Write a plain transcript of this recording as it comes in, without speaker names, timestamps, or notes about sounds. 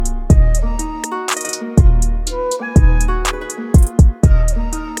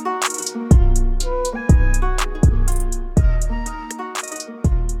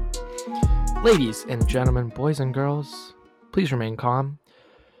Ladies and gentlemen, boys and girls, please remain calm.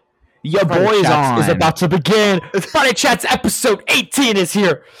 Your Friday boy's Chats on. is about to begin. Friday Chats episode 18 is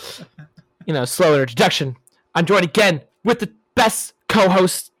here. Slow introduction. I'm joined again with the best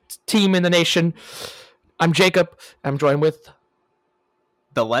co-host team in the nation. I'm Jacob. I'm joined with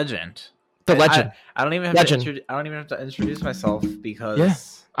the legend. the legend. I don't even have Legend. to. I don't even have to introduce myself because. Yeah.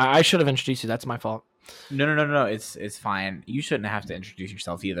 I should have introduced you. That's my fault. No. It's fine. You shouldn't have to introduce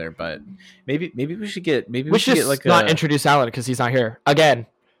yourself either. But maybe we should get not introduce Alan because he's not here again.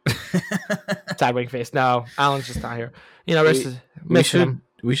 Sad wing face. No, Alan's just not here.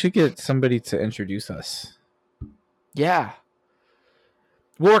 We should get somebody to introduce us. Yeah,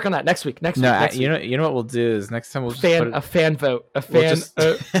 we'll work on that next week. Next week. You know what we'll do is next time we'll just a fan vote, a fan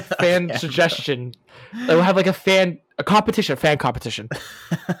fan suggestion. We'll have like a fan competition.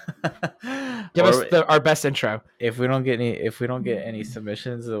 Give us our best intro. If we don't get any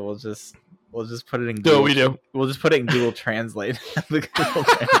submissions, we'll just put it in Google. No, we do. We'll just put it in Google Translate. The Google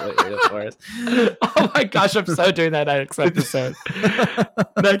Translate for us. Oh my gosh, I'm so doing that next episode.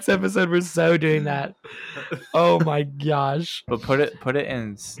 Next episode, we're so doing that. Oh my gosh. But put it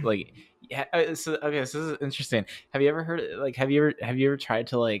in like so this is interesting. Have you ever heard have you ever tried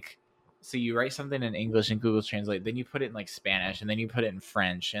to so you write something in English in Google Translate, then you put it in Spanish, and then you put it in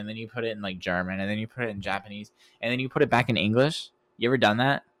French, and then you put it in German, and then you put it in Japanese, and then you put it back in English? You ever done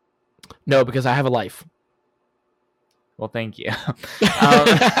that? No, because I have a life. Well, thank you.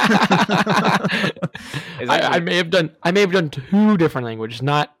 I may have done 2 different languages,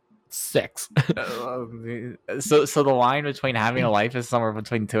 not 6. So the line between having a life is somewhere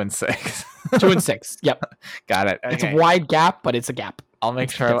between 2 and 6. 2 and 6. Yep. Got it. Okay. It's a wide gap, but it's a gap. I'll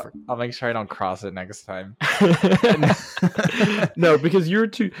make sure I don't cross it next time. No, because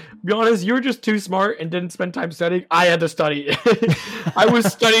to be honest, you were just too smart and didn't spend time studying. I had to study. I was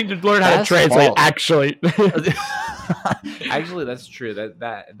studying to learn how to translate, false. actually. Actually, that's true.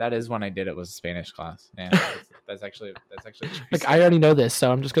 That is when I did it was a Spanish class. Yeah, that's actually true. I already know this,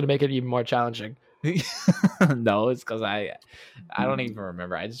 so I'm just gonna make it even more challenging. No, it's because I don't even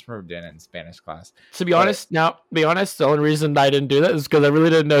remember. I just remember doing it in Spanish class. To be honest, the only reason I didn't do that is because I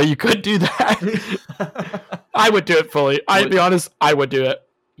really didn't know you could do that. I would do it fully. I'd be honest, I would do it.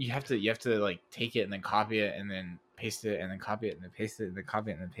 You have to take it and then copy it and then paste it and then copy it and then paste it and then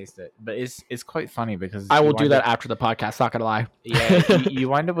copy it and then paste it. But it's quite funny because I will do that after the podcast. Not gonna lie. Yeah, you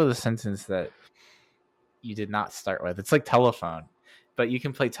wind up with a sentence that you did not start with. It's like telephone. But you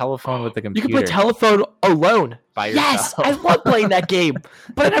can play telephone with the computer. You can play telephone alone. By yourself. Yes, I love playing that game,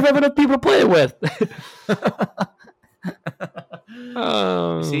 but I never have enough people to play it with.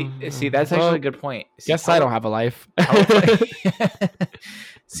 See, that's actually a good point. Guess I don't have a life.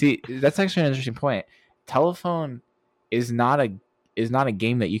 See, that's actually an interesting point. Telephone is not a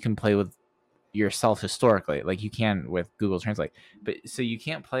game that you can play with yourself historically, like you can with Google Translate. But so you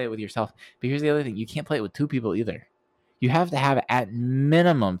can't play it with yourself. But here's the other thing: you can't play it with 2 people either. You have to have at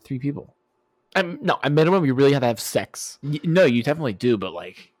minimum 3 people. No, at minimum you really have to have 6. No, you definitely do, but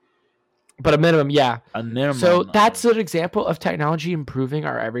a minimum, yeah. A minimum. So that's an example of technology improving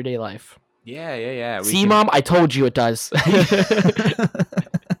our everyday life. Yeah. See, Mom, I told you it does. It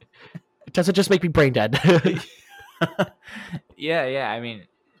doesn't just make me brain dead. Yeah. I mean,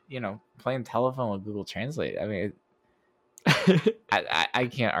 playing telephone with Google Translate. I mean. I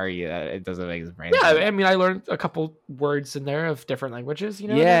can't argue that it doesn't make his brain. Yeah, I mean, I learned a couple words in there of different languages.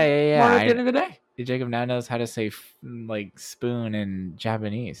 Yeah. At the end of the day, Jacob now knows how to say spoon in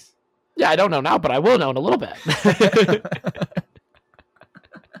Japanese. Yeah, I don't know now, but I will know in a little bit.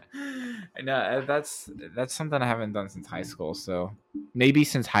 No, that's something I haven't done since high school. So maybe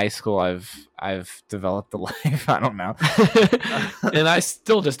since high school I've developed a life. I don't know, and I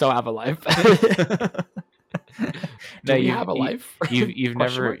still just don't have a life. No, you have a life. You've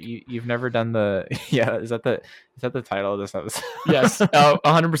never never done the Is that the title of this episode? Yes,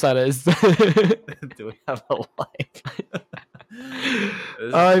 100% is. Do we have a life?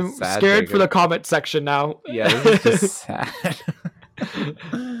 I'm scared for the comment section now. Yeah, this is just sad.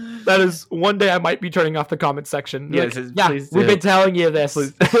 That is one day I might be turning off the comment section. Yes, we've been telling you this.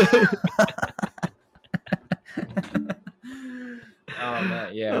 Oh man,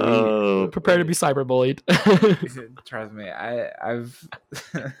 yeah. Prepare to be cyberbullied. Trust me, I've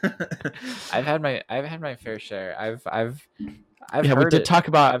had my fair share. I've yeah, we did talk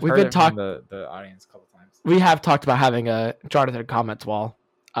about. We've been talking the audience a couple times. We have talked about having a Jonathan comments wall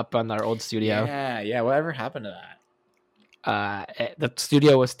up on our old studio. Yeah. Whatever happened to that? The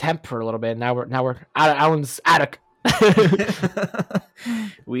studio was temp for a little bit. Now we're out of Alan's attic. Because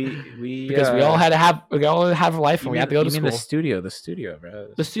we all had to have a life and we had to go to you mean school. the studio, bro.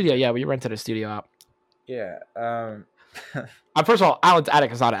 The studio, yeah, we rented a studio out. Yeah. First of all, Alan's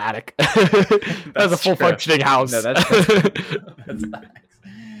attic is not an attic. That's a full functioning house. No, that's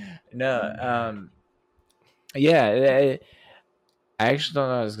no. Yeah. I actually don't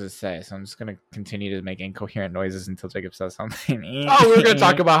know what I was gonna say, so I'm just gonna continue to make incoherent noises until Jacob says something. Oh, we were gonna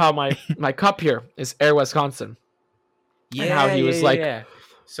talk about how my cup here is Air Wisconsin. Yeah. And how he was like,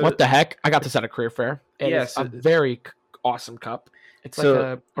 So, what the heck? I got this at a career fair. It's so a very awesome cup. It's like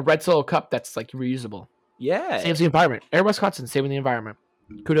a red solo cup that's like reusable. Yeah. Saves the environment. Air Wisconsin saving the environment.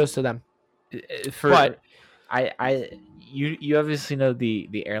 Kudos to them. But you obviously know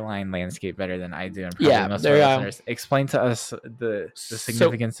the airline landscape better than I do, and probably most of our listeners. Explain to us the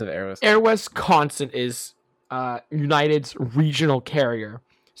significance of Air Wisconsin. Air Wisconsin is United's regional carrier.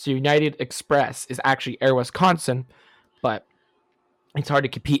 So United Express is actually Air Wisconsin, but it's hard to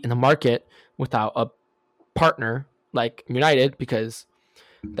compete in the market without a partner like United because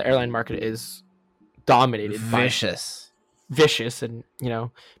the airline market is dominated vicious and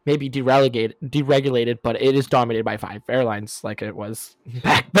maybe deregulated, but it is dominated by 5 airlines like it was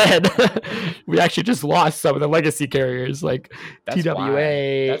back then. We actually just lost some of the legacy carriers like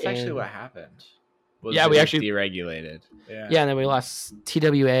TWA. That's actually what happened. We actually deregulated. Yeah, and then we lost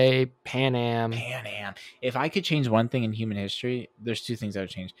TWA, Pan Am. If I could change one thing in human history, there's 2 things I would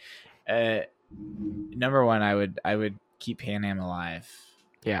change. Number one, I would keep Pan Am alive.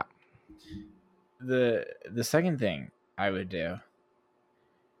 Yeah. The second thing I would do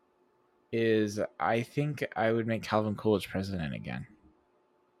is I think I would make Calvin Coolidge president again.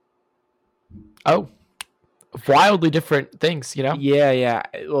 Oh, wildly different things, Yeah.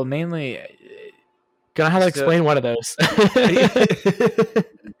 Well, mainly, gonna have to explain one of those.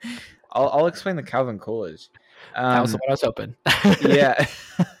 I'll explain the Calvin Coolidge. That was what I was hoping. Yeah.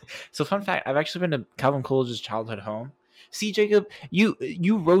 So, fun fact: I've actually been to Calvin Coolidge's childhood home. See, Jacob, you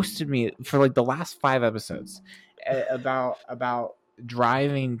roasted me for like the last 5 episodes about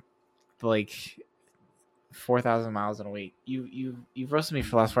driving like 4,000 miles in a week. You've roasted me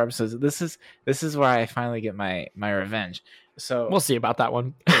for the last 4 episodes. This is where I finally get my revenge. So we'll see about that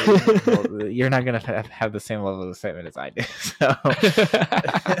one. Well, you're not gonna have the same level of excitement as I do.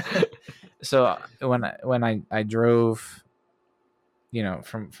 So when I drove,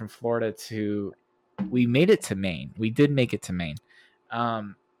 from Florida to, we made it to Maine. We did make it to Maine,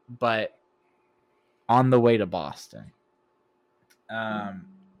 but on the way to Boston,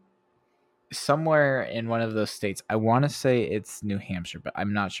 somewhere in one of those states, I want to say it's New Hampshire, but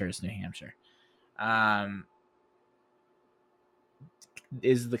I'm not sure it's New Hampshire.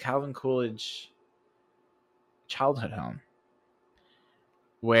 Is the Calvin Coolidge childhood home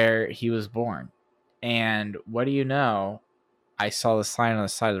where he was born. And what do you know? I saw the sign on the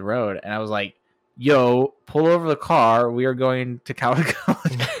side of the road and I was like, yo, pull over the car. We are going to Calvin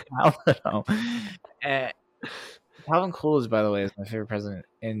Coolidge childhood home. Calvin Coolidge, by the way, is my favorite president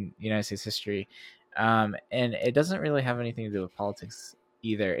in United States history. And it doesn't really have anything to do with politics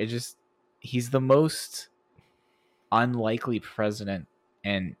either. He's the most unlikely president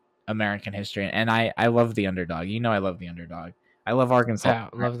in American history. And I love the underdog. I love the underdog. I love Arkansas. Yeah,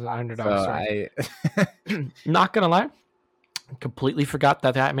 I love the underdog story. Not going to lie. Completely forgot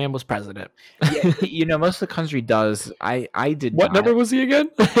that man was president. Yeah, most of the country does. I did What not. number was he again?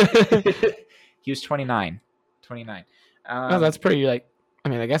 He was 29. No, that's pretty, I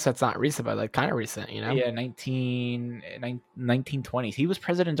guess that's not recent, but kind of recent, Yeah, 1920s. He was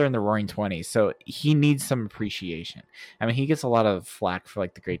president during the Roaring 20s, so he needs some appreciation. He gets a lot of flack for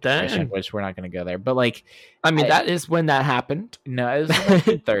the Great Depression, which we're not going to go there. But that is when that happened. No, it was the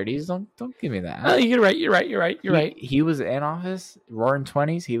 1930s. Don't give me that. No, you're right. He was in office, Roaring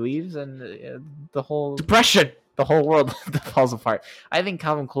 20s. He leaves, and the whole Depression. The whole world falls apart. I think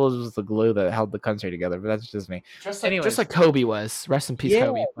Calvin Coolidge was the glue that held the country together, but that's just me. Just like Kobe was. Rest in peace,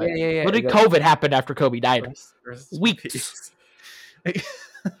 Kobe. Yeah. What did COVID happen after Kobe died? Weeks.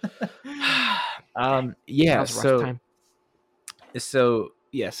 Yeah. So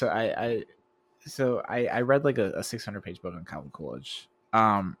I read a 600-page book on Calvin Coolidge.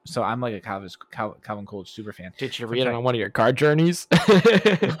 So I'm a Calvin Coolidge super fan. Did you read it on one of your car journeys?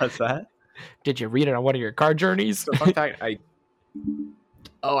 What's that? Did you read it on one of your car journeys? So fun fact, I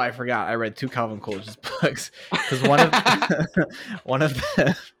forgot. I read 2 Calvin Coolidge's books because one of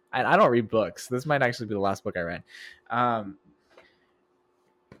them. I don't read books. This might actually be the last book I read. I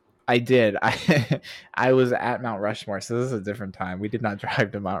did. I was at Mount Rushmore, so this is a different time. We did not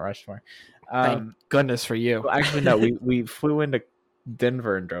drive to Mount Rushmore. Thank goodness for you. Well, actually, no. We flew into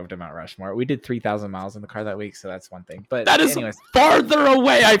Denver and drove to Mount Rushmore. We did 3,000 miles in the car that week, so that's one thing. But That is anyways, farther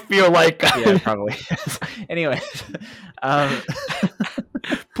away, I feel like. yeah, probably. Anyways,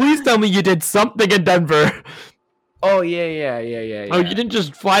 Please tell me you did something in Denver. oh yeah. Oh, you didn't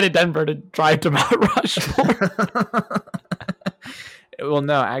just fly to Denver to drive to Mount Rushmore. Well,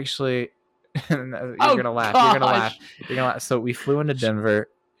 no, actually, you're Oh, gonna laugh. gosh. You're gonna laugh. You're gonna laugh. So we flew into Denver,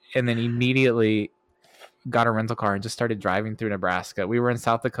 and then immediately got a rental car and just started driving through Nebraska. We were in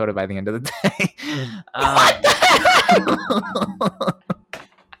South Dakota by the end of the day. What the hell?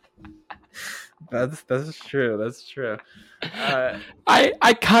 That's true. That's true.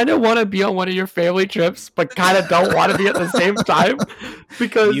 I kind of want to be on one of your family trips, but kind of don't want to be at the same time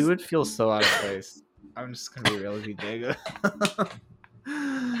because You would feel so out of place. I'm just gonna be real with you, Jacob.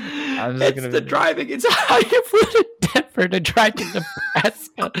 it's the driving. It's how you flew to Denver to drive to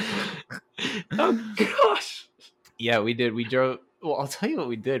Nebraska. Oh gosh. Yeah, we did. We drove. Well, I'll tell you what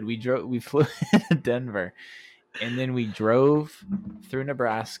we did. We flew to Denver, and then we drove through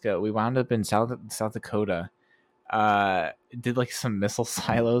Nebraska. We wound up in South Dakota. Did like some missile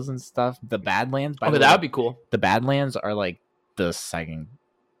silos and stuff. The Badlands. By the way, that would be cool. the Badlands are like the second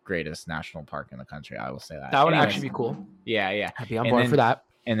greatest national park in the country. I will say that. That would Anyways, actually be cool. Yeah. I'd be on And board then- for that.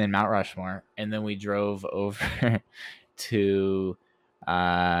 And then Mount Rushmore, and then we drove over to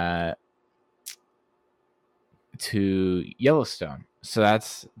Yellowstone. So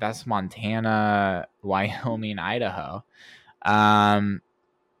that's Montana, Wyoming, Idaho. And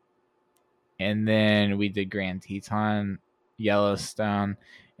then we did Grand Teton, Yellowstone,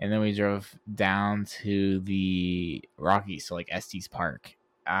 and then we drove down to the Rockies, so like Estes Park,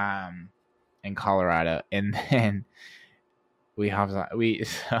 in Colorado, and then we hopped on.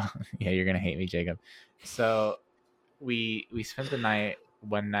 Yeah, you're gonna hate me, Jacob. So we spent the night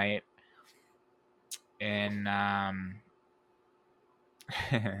one night in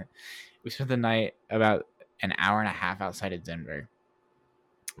we spent the night about an hour and a half outside of Denver.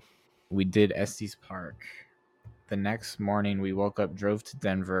 We did Estes Park. The next morning, we woke up, drove to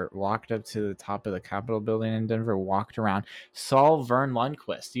Denver, walked up to the top of the Capitol building in Denver, walked around, saw Vern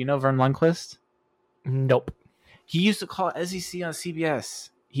Lundquist. Do you know Vern Lundquist? Nope. He used to call SEC on CBS.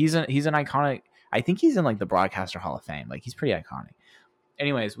 He's an iconic. I think he's in like the Broadcaster Hall of Fame. Like he's pretty iconic.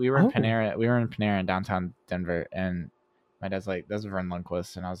 Anyways, we were in Panera. We were in Panera in downtown Denver, and my dad's like, "That's Vern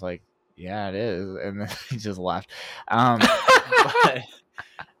Lundquist," and I was like, "Yeah, it is," and then he just laughed.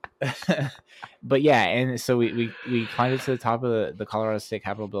 But yeah, and so we climbed up to the top of the Colorado State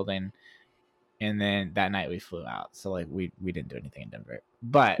Capitol building, and then that night we flew out. So like we didn't do anything in Denver,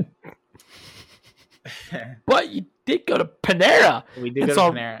 but But you did go to Panera. we did And go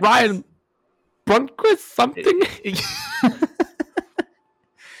saw to Panera. Ryan Brunquist something.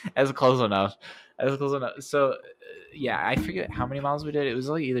 As close enough. So yeah, I forget how many miles we did. It was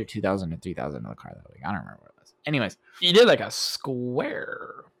like either 2,000 or 3,000 in the car that week. I don't remember what it was. Anyways, You did like a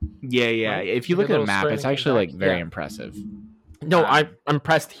square. yeah. Right? If you You look did at a a map, little it's straight actually and like very yeah. impressive. No, I'm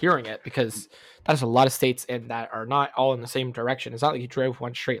impressed hearing it because there's a lot of states in that are not all in the same direction. It's not like you drove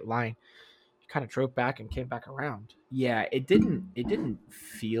one straight line. You kind of drove back and came back around. Yeah, it didn't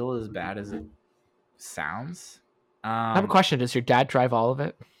feel as bad as it sounds. I have a question. Does your dad drive all of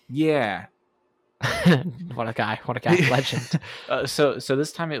it? Yeah. What a guy. Legend. So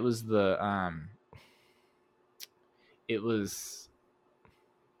this time it was it was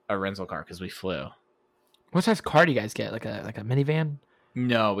a rental car because we flew. What size car do you guys get? Like a minivan?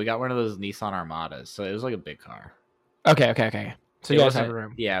 No, we got one of those Nissan Armadas, so it was like a big car. Okay. So It you guys have wasn't-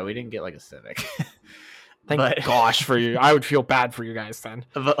 room. Yeah, we didn't get like a Civic. Thank but- gosh for you. I would feel bad for you guys then.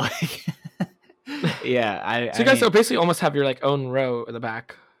 But like, yeah, So you guys basically almost have your like own row in the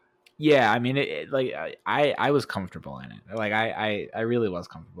back. yeah. I mean, like I was comfortable in it. Like I really was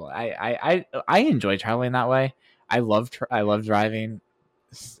comfortable. I enjoy traveling that way. I love driving,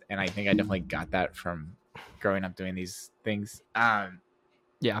 and I think I definitely got that from growing up doing these things.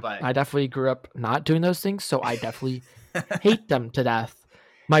 Yeah, But- I definitely grew up not doing those things, so I definitely hate them to death.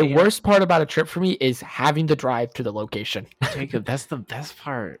 My Yeah. worst part about a trip for me is having to drive to the location. Jacob, that's the best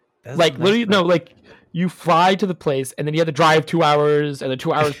part. That's Like the best literally, part. no, like you fly to the place and then you have to drive 2 hours and then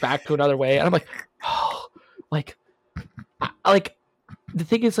 2 hours back to another way, and I'm like, oh, like the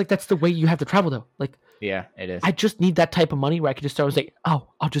thing is, like that's the way you have to travel though. Like Yeah, it is. I just need that type of money where I can just start and say, oh,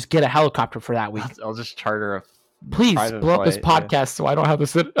 I'll just get a helicopter for that week. I'll just charter a Please private blow up this flight, podcast so I don't have to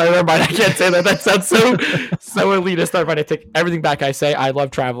sit. Never mind, I can't say that. That sounds so elitist. Never mind, I take everything back. I say I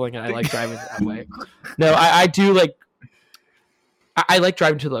love traveling and I like driving that way. No, I do like. I like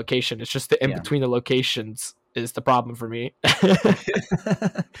driving to the location. It's just the in Yeah. between the locations is the problem for me.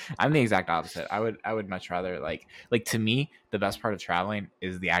 I'm the exact opposite. I would much rather like to me the best part of traveling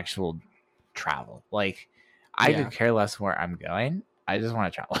is the actual travel. Like I Yeah. could care less where I'm going. I just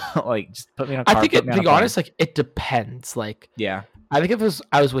want to travel. Like just put me in a I car. think put it, me to on a be honest, plane. like it depends. Like Yeah. I think if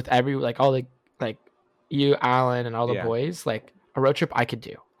I was with all the like you, Alan, and all the Yeah. boys, like a road trip I could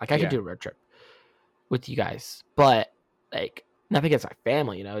do. Like I could Yeah. do a road trip with you guys. But like nothing against my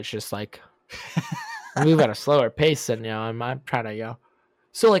family, you know, it's just like I move at a slower pace and I'm trying to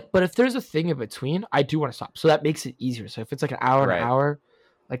so like, but if there's a thing in between, I do want to stop. So that makes it easier. So if it's like an hour and Right. an hour,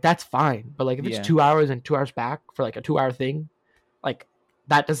 like that's fine. But like if it's Yeah. 2 hours and 2 hours back for like a 2 hour thing, like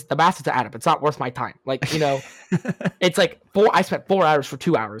that does the math doesn't add up. It's not worth my time. Like, it's like I spent 4 hours for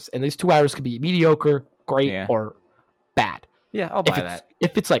 2 hours, and these 2 hours could be mediocre, great, Yeah. or bad. Yeah, I'll buy that.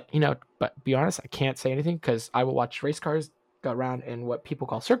 If it's like, but be honest, I can't say anything because I will watch race cars go around in what people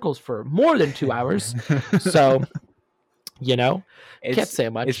call circles for more than 2 hours. So, can't say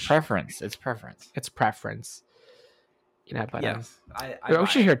much. It's preference. It's preference. It's preference. But yes, we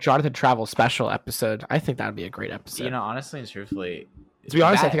should hear Jonathan Travel special episode. I think that would be a great episode. Honestly and truthfully, to be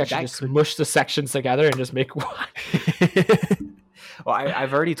honest, I think I should just mush the sections together and just make one. Well,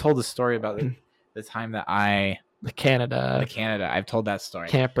 I've already told the story about the time that the Canada. I've told that story.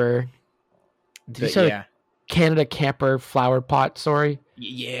 Camper. Did you say the Canada camper flower pot story?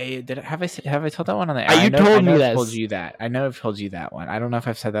 Yeah. Have I told that one on the air? Told me I've told you that. I know I've told you that one. I don't know if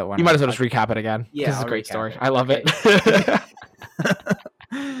I've said that one. You might as well just recap it again. Yeah, this is a great story. I love it.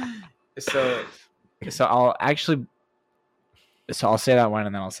 So I'll say that one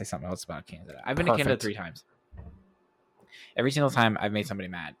and then I'll say something else about Canada. I've been to Canada 3 times. Every single time I've made somebody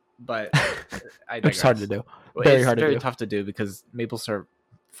mad, but it's hard to do. Very hard to do. Very tough to do because maple syrup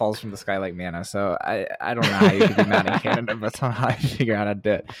falls from the sky like manna. So I don't know how you could be mad in Canada, but somehow I figure out how to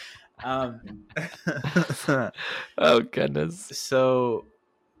do it. Oh goodness. So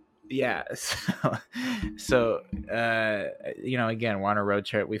yeah. So again, we're on a road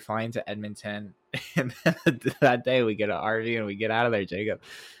trip. We fly into Edmonton, and then that day we get an RV and we get out of there, Jacob.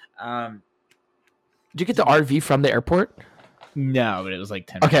 Did you get the RV from the airport? No, but it was like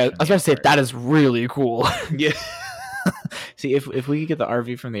 10. Okay, I was about to say that is really cool. Yeah. See, if we could get the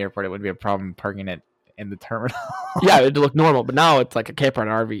RV from the airport, it wouldn't be a problem parking it in the terminal. Yeah, it'd look normal, but now it's like a camper and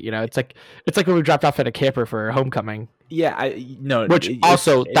RV. It's like when we dropped off at a camper for homecoming. Yeah,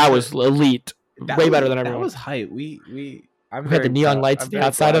 that was elite, way better than everyone. That was hype. We had the neon lights on the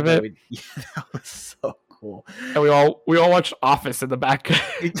outside of it. That was so cool. And we all watched Office in the back.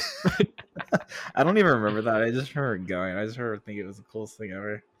 I don't even remember that. I just remember going. I just remember thinking it was the coolest thing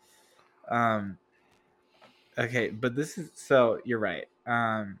ever. Okay, but this is you're right.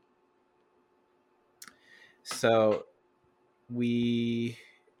 So I'm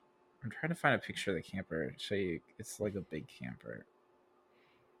trying to find a picture of the camper. Show you. It's like a big camper.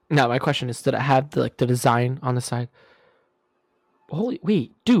 No, my question is, did it have the design on the side?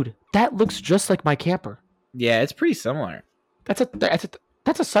 Wait, dude, that looks just like my camper. Yeah, it's pretty similar. That's a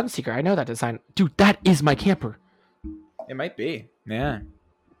Sunseeker. I know that design, dude. That is my camper. It might be. Yeah.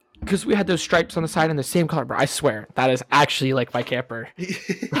 Because we had those stripes on the side in the same color, bro. I swear that is actually like my camper.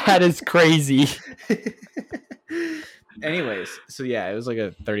 That is crazy. Anyways, so yeah, it was like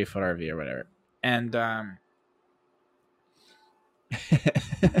a 30-foot RV or whatever, and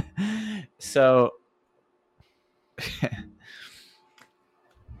so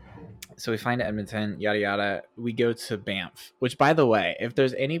we find Edmonton, yada yada. We go to Banff, which, by the way, if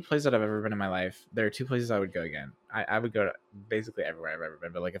there's any place that I've ever been in my life, there are 2 places I would go again. I would go to basically everywhere I've ever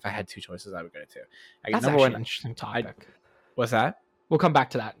been, but like if I had 2 choices, I would go to 2. That's actually an interesting topic. What's that? We'll come back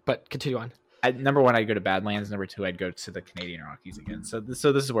to that, but continue on. Number 1, I'd go to Badlands. Number 2, I'd go to the Canadian Rockies again. So this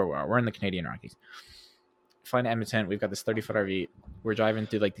is where we are. We're in the Canadian Rockies. Find Edmonton. We've got this 30-foot RV. We're driving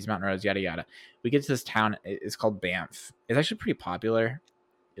through like these mountain roads, yada yada. We get to this town. It's called Banff. It's actually pretty popular.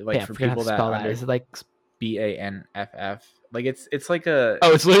 Like Banff, for people that is it like BANFF? Like it's like a.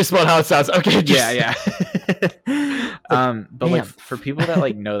 Oh, it's literally spelled how it sounds. Okay. Yeah. But like for people that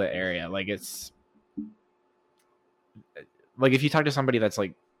like know the area, like it's like if you talk to somebody that's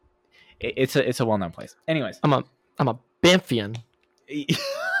like, it's a well-known place. Anyways, I'm a Banffian.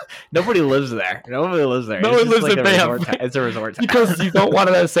 Nobody lives there. No one lives in Banff. It's a resort town. Because you don't want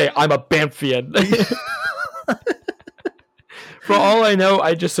to say I'm a Banffian. For all I know,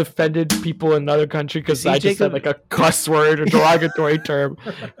 I just offended people in another country because I just said like a cuss word or derogatory term,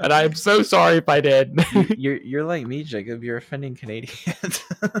 and I'm so sorry if I did. You're like me, Jacob. You're offending Canadians.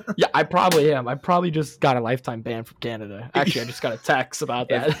 Yeah, I probably am. I probably just got a lifetime ban from Canada. Actually, I just got a text about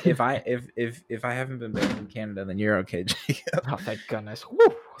that. If I haven't been banned from Canada, then you're okay, Jacob. Oh, thank goodness.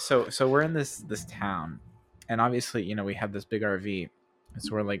 Woo. So we're in this town, and obviously, you know, we have this big RV, and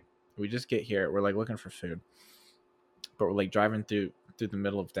so we're like, we just get here, we're like looking for food, but we're like driving through the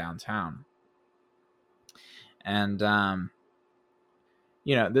middle of downtown, and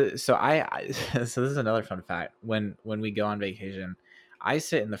you know, so so this is another fun fact. When we go on vacation, I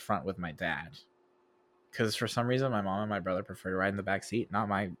sit in the front with my dad, because for some reason my mom and my brother prefer to ride in the back seat. Not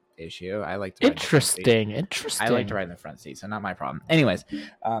my issue. I like to ride in the front seat. Interesting. I like to ride in the front seat, so not my problem. Anyways,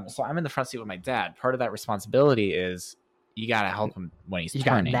 so I'm in the front seat with my dad. Part of that responsibility is you gotta help him when he's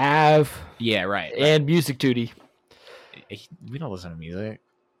turning. Got nav. Yeah, right. And music duty. We don't listen to music.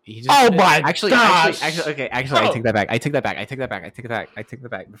 Actually, okay. I take that back. I take that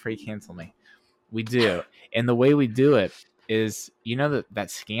back before you cancel me. We do, and the way we do it is, you know, that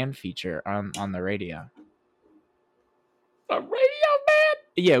scan feature on the radio. The radio, man.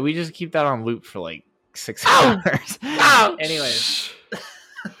 Yeah, we just keep that on loop for like 6 hours. Ouch. Anyways,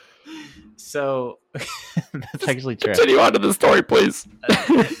 so that's actually true. Continue on to the story, please.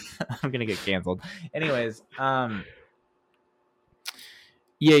 I'm gonna get canceled. Anyways,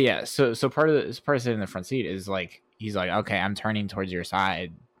 yeah. So part of sitting in the front seat is like, he's like, okay, I'm turning towards your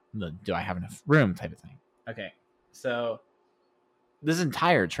side. Do I have enough room? Type of thing. Okay, so this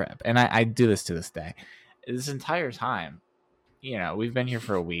entire trip, and I do this to this day. This entire time, you know, we've been here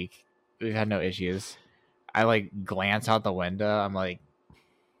for a week. We've had no issues. I like glance out the window. I'm like,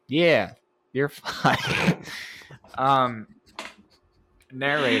 yeah, you're fine.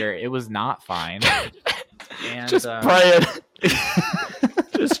 Narrator, it was not fine. And, just praying.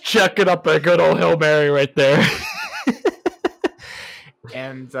 Just checking up a good old Hail Mary right there.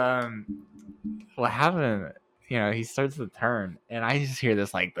 And what happened, you know, he starts to turn, and I just hear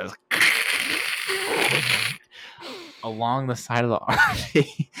this along the side of the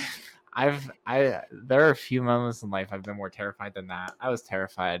RV. There are a few moments in life I've been more terrified than that. I was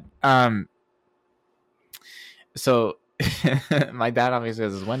terrified. So my dad obviously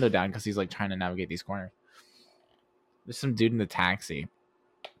has his window down because he's like trying to navigate these corners. There's some dude in the taxi,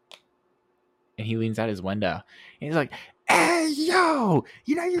 and he leans out his window, and he's like, "Hey, yo,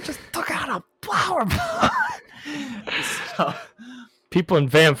 you know, you just took out a flower pot." So, people in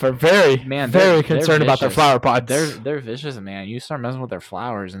Banff are very concerned about their flower pots. They're vicious, man. You start messing with their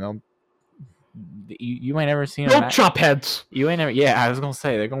flowers, and you might never see them. Don't chop heads. You ain't never. Yeah, I was gonna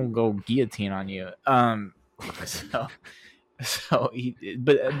say they're gonna go guillotine on you. But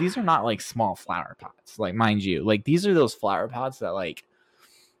these are not like small flower pots. Like, mind you, like these are those flower pots that like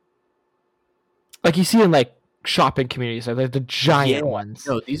you see in like shopping communities, like the giant ones.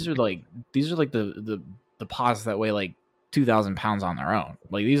 No, these are like the pots that weigh like 2,000 pounds on their own.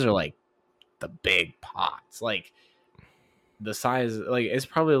 Like, these are like the big pots. Like, the size, like, it's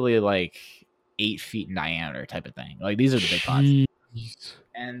probably like 8 feet in diameter type of thing. Like, these are the big pots.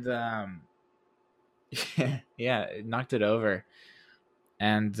 And yeah, it knocked it over.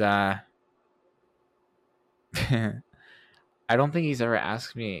 And I don't think he's ever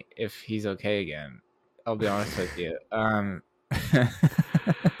asked me if he's okay again. I'll be honest with you.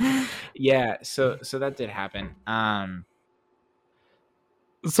 Yeah, so that did happen.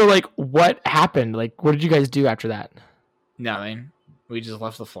 So like, what happened? Like, what did you guys do after that? Nothing. We just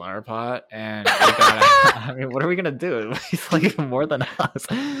left the flower pot, and we got I mean, what are we gonna do? He's like more than us.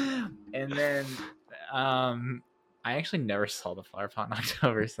 And then I actually never saw the flower pot in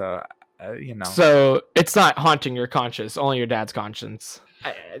October, so you know. So it's not haunting your conscience, only your dad's conscience.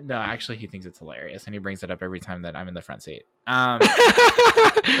 No, actually, he thinks it's hilarious, and he brings it up every time that I'm in the front seat.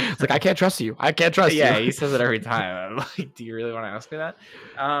 It's like, I can't trust you. I can't trust you. Yeah, he says it every time. I'm like, do you really want to ask me that?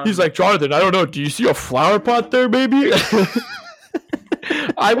 He's like, Jonathan, I don't know. Do you see a flower pot there, baby?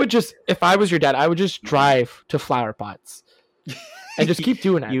 I would just, if I was your dad, I would just drive to flower pots and just keep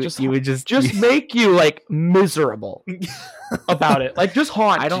doing that. You would just make you like miserable about it. Like, just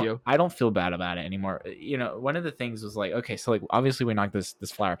haunt you. I don't feel bad about it anymore. You know, one of the things was like, okay, so like obviously we knocked this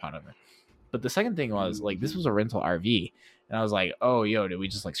flower pot over, but the second thing was like, this was a rental RV, and I was like, oh, yo, did we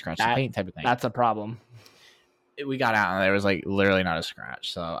just like scratch the paint type of thing? That's a problem. We got out and there was like literally not a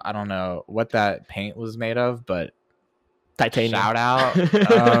scratch. So I don't know what that paint was made of, but titanium. Shout out.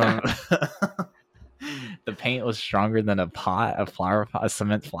 The paint was stronger than a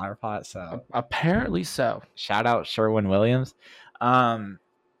cement flower pot. So apparently so. Shout out Sherwin-Williams.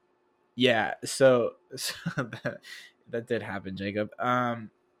 Yeah. So that did happen, Jacob.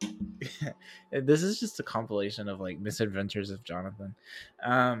 This is just a compilation of like misadventures of Jonathan.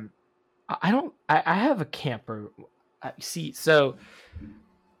 I have a camper. See, so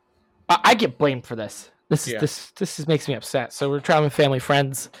I get blamed for this. This makes me upset. So we're traveling with family,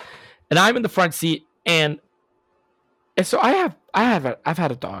 friends, and I'm in the front seat, and so I've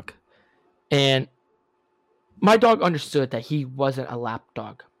had a dog, and my dog understood that he wasn't a lap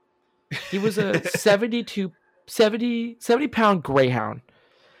dog. He was a 70 pound greyhound.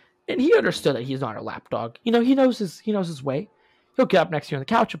 And he understood that he's not a lap dog. You know, he knows his way. He'll get up next to you on the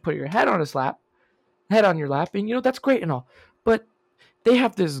couch and put your head on your lap, and you know, that's great and all. But they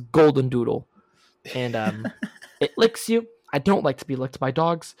have this golden doodle, and it licks you. I don't like to be licked by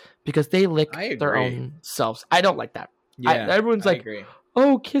dogs because they lick their own selves. I don't like that. Yeah, everyone's like, agree.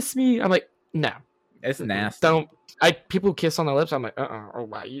 "Oh, kiss me." I'm like, "No, it's nasty." People kiss on the lips. I'm like, oh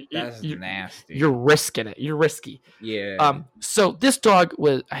wow, that's nasty. You're risking it. You're risky. Yeah. So this dog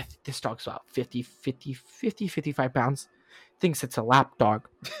this dog's about 55 pounds. Thinks it's a lap dog.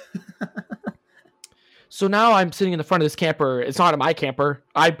 So now I'm sitting in the front of this camper. It's not my camper.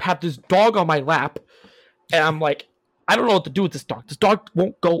 I have this dog on my lap, and I'm like, I don't know what to do with this dog. This dog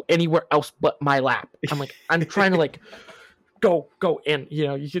won't go anywhere else but my lap. I'm like, I'm trying to like go, and you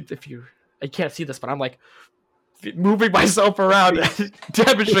know, I can't see this, but I'm like moving myself around,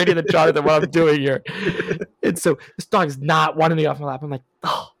 demonstrating the Jonathan that what I'm doing here. And so this dog is not wanting to get off my lap. I'm like,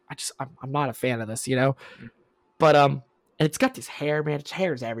 I'm not a fan of this, you know. But and it's got this hair, man. Its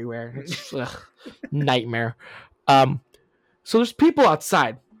hair's everywhere. It's just, nightmare. So there's people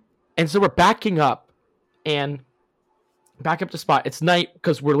outside, and so we're backing up the spot. It's night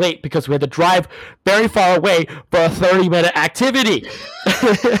because we're late because we had to drive very far away for a 30-minute activity.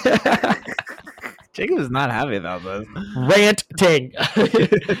 Jacob is not happy about this. Ranting.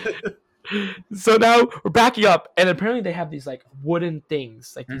 So now we're backing up, and apparently they have these like wooden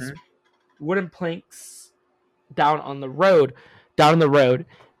things, like these wooden planks down on the road,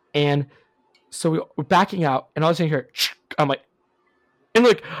 and so we're backing out, and all of a sudden here, I'm like, and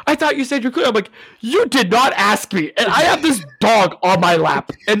look, I thought you said you're clear. I'm like, you did not ask me, and I have this dog on my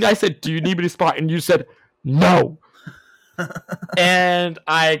lap, and I said, do you need me to spot? And you said no, and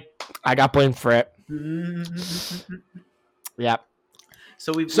I got blamed for it. Yeah.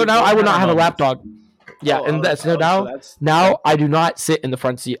 So now I will not have a lap dog. Yeah, now I do not sit in the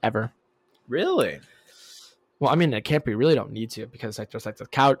front seat ever. Really? Well, I mean, in a camper, you really don't need to because like there's like the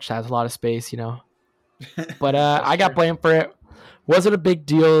couch has a lot of space, you know. But I got blamed for it. Wasn't a big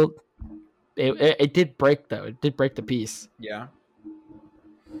deal. It did break though. It did break the piece. Yeah.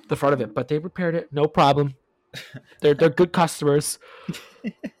 The front of it, but they repaired it, no problem. They're good customers.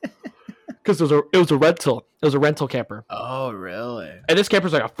 Because it was a rental. It was a rental camper. Oh, really? And this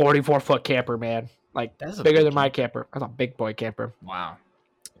camper's like a 44-foot camper, man. Like that's bigger than my camper. That's a big boy camper. Wow.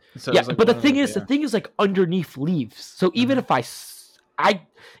 So yeah, like but the thing is like underneath leaves. So even if I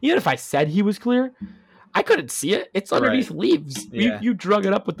said he was clear, I couldn't see it. It's underneath leaves. Yeah. You drug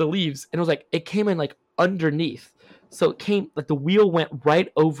it up with the leaves, and it was like it came in like underneath. So it came like the wheel went right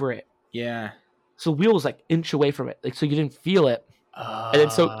over it. Yeah. So the wheel was like inch away from it, like so you didn't feel it. And then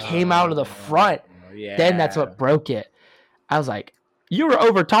so it came out of the front. Yeah. Then that's what broke it. I was like, you were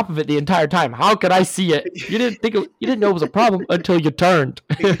over top of it the entire time. How could I see it? You didn't know it was a problem until you turned.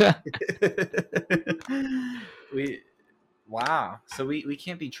 Wow. So we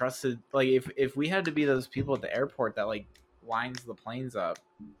can't be trusted. Like if we had to be those people at the airport that like lines the planes up.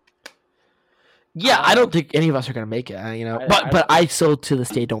 Yeah, I don't think any of us are gonna make it. You know, but I still to this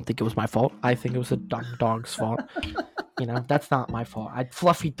day don't think it was my fault. I think it was a dumb dog's fault. You know, that's not my fault. I had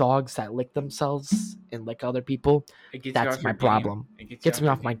fluffy dogs that lick themselves and lick other people. That's my problem. It gets me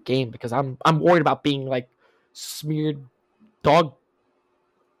off my game because I'm worried about being like smeared dog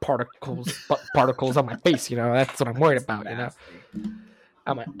particles on my face. You know, that's what I'm worried about. You know,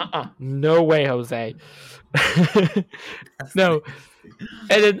 I'm like, no way, Jose. No.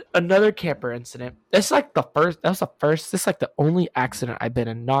 And then another camper incident. It's like the first. That was the first. This is like the only accident I've been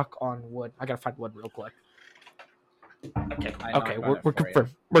in. Knock on wood. I gotta find wood real quick. Okay. We're confirmed.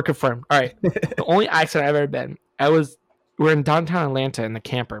 We're confirmed. All right. The only accident I've ever been. We're in downtown Atlanta in the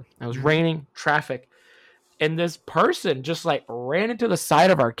camper. It was raining, traffic, and this person just like ran into the side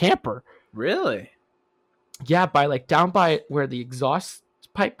of our camper. Really? Yeah, down by where the exhaust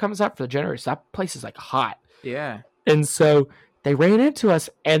pipe comes out for the generators. That place is like hot. Yeah. And so they ran into us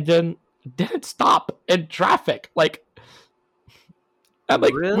and then didn't stop in traffic. Like, I'm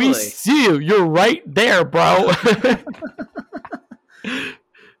like, really? We see you. You're right there, bro.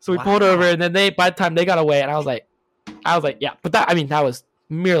 So we pulled over, and then by the time they got away, and I was like, yeah. But that was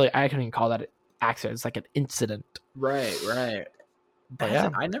merely, I couldn't even call that an accident. It's like an incident. Right. But yeah,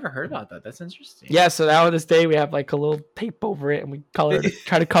 I never heard about that. That's interesting. Yeah, so now on this day we have like a little tape over it, and we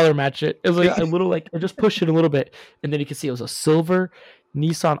try to color match it. It was like a little I just pushed it a little bit, and then you can see it was a silver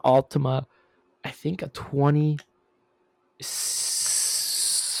Nissan Altima, I think a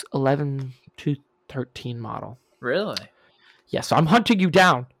 2011 to 13 model. Really? Yeah, so I'm hunting you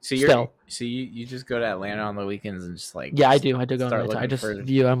down. So you just go to Atlanta on the weekends and just like Yeah, I do. I do go start on the I looking just for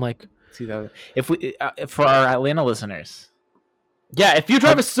view. I'm like, 2000. If we for our Atlanta listeners, yeah. If you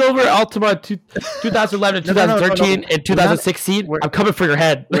drive a silver Altima 2011, No, no, no, no, 2013, no. and 2016, we're- I'm coming for your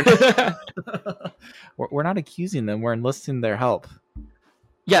head. we're not accusing them. We're enlisting their help.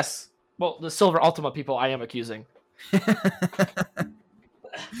 Yes. Well, the silver Altima people, I am accusing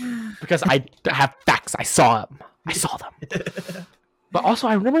because I have facts. I saw them. But also,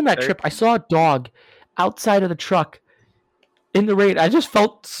 I remember on that trip, I saw a dog outside of the truck in the rain. I just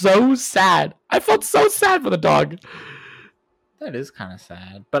felt so sad. I felt so sad for the dog. That is kind of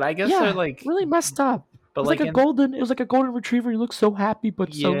sad, but I guess Yeah, they're like really messed up. But It was like a golden. It was like a golden retriever. He looked so happy,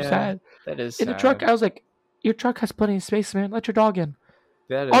 but so Yeah, sad. that is In sad. the truck, I was like, "Your truck has plenty of space, man. Let your dog in."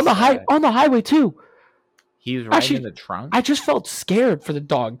 That is On the sad. on the highway too. He was riding Actually, in the trunk. I just felt scared for the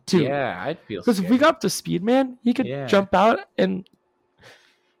dog too. Yeah, I'd feel Because if we got up to speed, man, he could Yeah. jump out and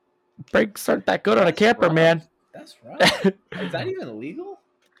brakes aren't that good on a That's camper, rough. man. That's right. Is that even illegal?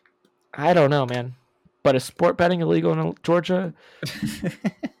 I don't know, man. But is sport betting illegal in Georgia?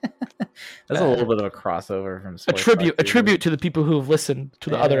 That's a little bit of a crossover from A sports tribute talk, to the people who have listened to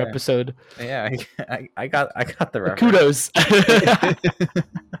the other Yeah. episode. Yeah, I got the reference. Kudos.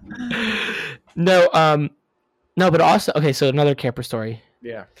 No, but also okay. So another camper story.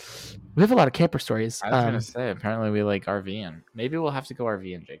 Yeah, We have a lot of camper stories. I was gonna say. Apparently, we like RVing. Maybe we'll have to go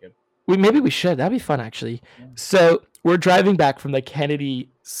RVing, Jacob. Maybe we should. That'd be fun, actually. Yeah. So we're driving back from the Kennedy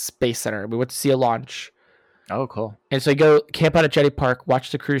Space Center. We went to see a launch. Oh, cool. And so you go camp out at Jetty Park,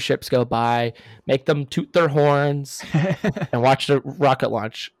 watch the cruise ships go by, make them toot their horns, and watch the rocket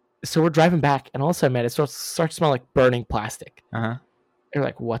launch. So we're driving back, and all of a sudden, man, it starts to smell like burning plastic. Uh huh. You're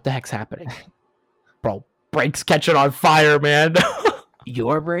like, what the heck's happening? Bro, brakes catching on fire, man.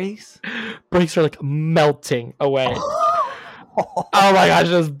 Your brakes? Brakes are like melting away. Oh my gosh,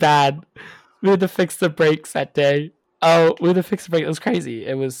 it was bad. We had to fix the brakes that day. Oh, we had to fix the brakes. It was crazy.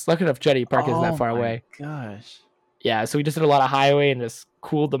 It was lucky enough Jetty Park isn't that far away. Gosh. Yeah, so we just did a lot of highway and just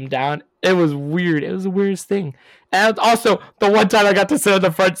cooled them down. It was weird. It was the weirdest thing. And also, the one time I got to sit in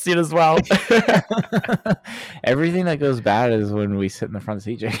the front seat as well. Everything that goes bad is when we sit in the front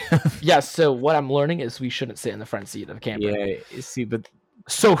seat, Jacob. Yeah, so what I'm learning is we shouldn't sit in the front seat of a camper. Yeah, see, but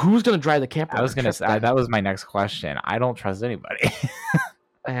So who's going to drive the camper? I was on a gonna trip say then? that was my next question. I don't trust anybody.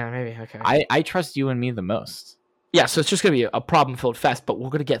 Yeah, maybe. Okay. I trust you and me the most. Yeah, so it's just going to be a problem-filled fest, but we're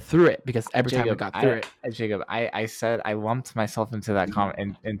going to get through it because every time we got through it. Jacob, I said I lumped myself into that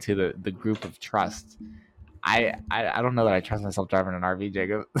into the group of trust. I don't know that I trust myself driving an RV,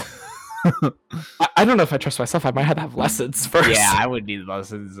 Jacob. I don't know if I trust myself. I might have to have lessons first. Yeah, I would need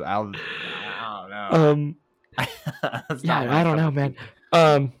lessons. I don't know. That's Yeah, not my I don't cup know, of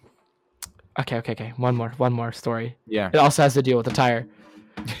man. tea. Okay. One more story. Yeah. It also has to deal with the tire.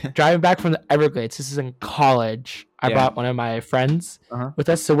 Driving back from the Everglades. This is in college. I Yeah. brought one of my friends Uh-huh. with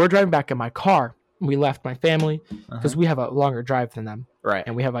us. So we're driving back in my car. We left my family because Uh-huh. we have a longer drive than them, Right.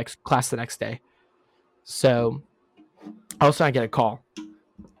 and we have like class the next day. So all of a sudden I get a call.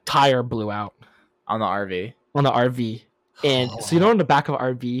 Tire blew out On the RV. on the RV. And so in the back of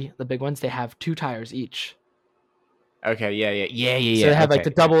RV, the big ones, they have 2 tires each. Okay. Yeah. So they have like okay.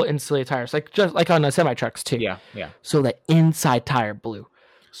 the double insulated tires, like just like on the semi trucks too. Yeah. So the inside tire blew.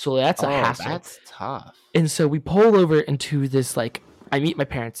 So that's a hassle. That's tough. And so we pull over into this, like, I meet my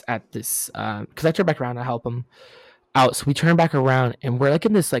parents at this, because I turn back around to help them out. So we turn back around and we're like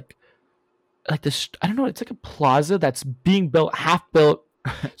in this, like this, I don't know, it's like a plaza that's being built, half built.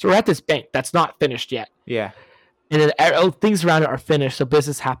 So we're at this bank that's not finished yet. Yeah. And then things around it are finished. So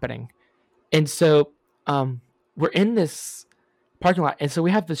business happening. And so we're in this parking lot. And so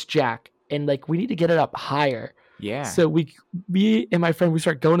we have this jack and like we need to get it up higher. Yeah. So me and my friend, we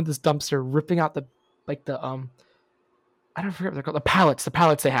start going to this dumpster, ripping out the I don't forget what they're called, the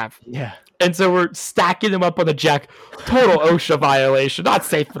pallets they have. Yeah. And so we're stacking them up on the jack. Total OSHA violation, not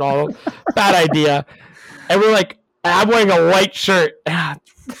safe at all. Bad idea. And we're like, I'm wearing a white shirt. Ah,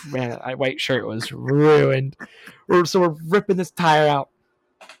 man, that white shirt was ruined. So we're ripping this tire out.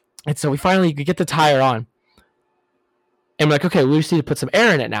 And so we finally get the tire on. And we're like, okay, we just need to put some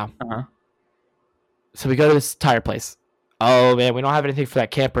air in it now. Uh-huh. So we go to this tire place. Oh man, we don't have anything for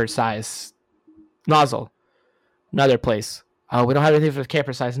that camper size nozzle. Another place. Oh, we don't have anything for the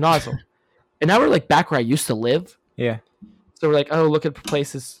camper size nozzle. And now we're like back where I used to live. Yeah. So we're like, oh, look at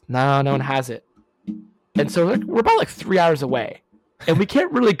places. No one has it. And so we're about like 3 hours away. And we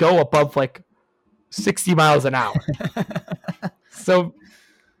can't really go above like 60 miles an hour. So,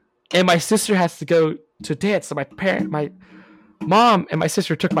 and my sister has to go to dance. So my mom and my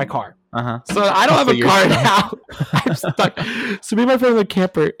sister took my car. So I don't have So a you're car stuck. now. I'm stuck. So me and my friend were in the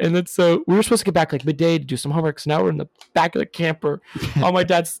camper, and then so we were supposed to get back like midday to do some homework. So now we're in the back of the camper on my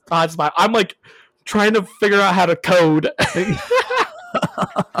dad's hotspot. I'm like trying to figure out how to code.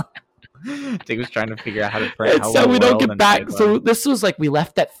 Jake was trying to figure out how to print. And so we don't get back. So this was like we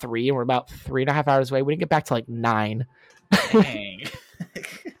left at 3, and we're about 3.5 hours away. We didn't get back to like 9. Dang.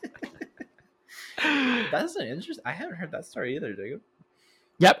 That's an interesting. I haven't heard that story either, Jacob.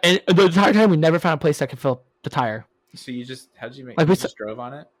 Yep, and the entire time we never found a place that could fill the tire. So you just how'd you make? Like you we just drove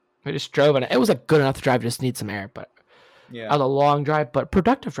on it. We just drove, and it was like good enough to drive. Just need some air, but Yeah. that was a long drive, but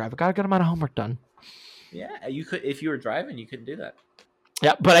productive drive. I got a good amount of homework done. Yeah, you could if you were driving, you couldn't do that.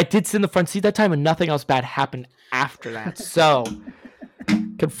 Yeah, but I did sit in the front seat that time, and nothing else bad happened after that. So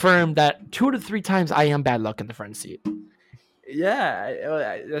confirmed that 2 to 3 times I am bad luck in the front seat.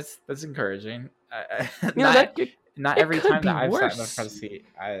 Yeah, that's encouraging. You know that Not it every could time that be I've sat in the worse. front seat,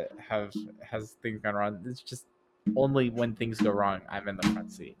 has things gone wrong. It's just only when things go wrong, I'm in the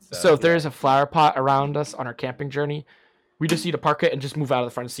front seat. So if there's a flower pot around us on our camping journey, we just need to park it and just move out of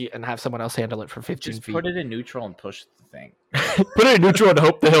the front seat and have someone else handle it for 15 just feet. put it in neutral and push the thing. Put it in neutral and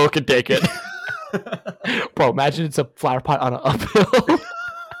hope the hill can take it. Bro, imagine it's a flower pot on an uphill.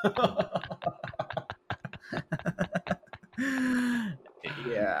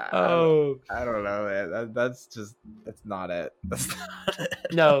 Yeah. Oh I don't know, man. That's not it. That's not it.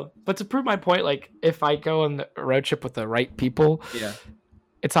 no, but to prove my point, like if I go on the road trip with the right people, Yeah.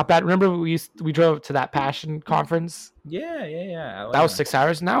 it's not bad. Remember we drove to that Passion conference? Yeah. I like That was 6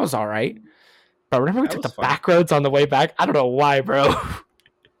 hours, and that was all right. But remember we That took the was fun. back roads on the way back? I don't know why, bro.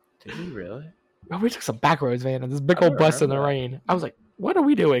 Did we really? We took some back roads, man, and this big I old don't bus in the remember that. rain. I was like, what are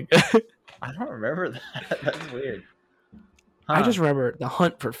we doing? I don't remember that. That's weird. I just remember the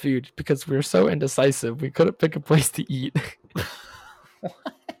hunt for food because we were so indecisive. We couldn't pick a place to eat.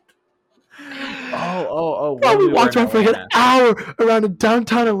 Oh. Bro, when we were walked in around for like an Atlanta. hour around in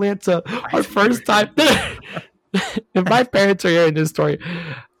downtown Atlanta. Our first time. If my parents are hearing this story,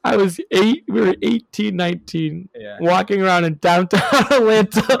 I was 8. We were 18, 19, Yeah. walking around in downtown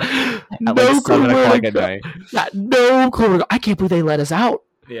Atlanta. At No like clue 7 where o'clock to at go. night. Yeah, no clue where to go. I can't believe they let us out.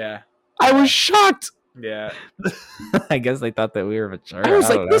 Yeah. I was shocked. Yeah. I guess they thought that we were mature. I was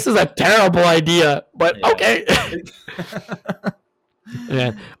like, this is a terrible idea, but Yeah. okay.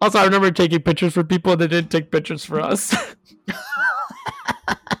 Yeah. Also, I remember taking pictures for people that didn't take pictures for us.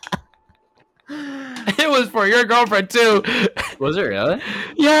 It was for your girlfriend too. Was it really?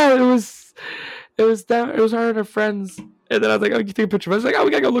 Yeah, it was them. It was her and her friends. And then I was like, "Oh, you take a picture." I was like, "Oh,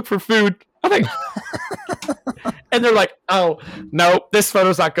 we gotta go look for food." I'm like, and they're like, "Oh, no, this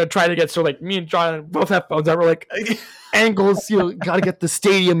photo's not good. Try it again." So like, me and John both have phones that were like angles. You know, gotta get the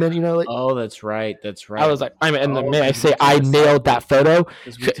stadium in. You know, like. Oh, that's right. I was like, may I say, you I took a nailed that photo.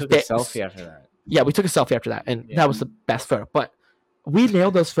 'Cause we took a selfie after that. Yeah, we took a selfie after that, and Yeah. that was the best photo. But we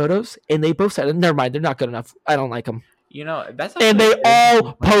nailed those photos, and they both said, "Never mind, they're not good enough. I don't like them." You know, that's And they actually-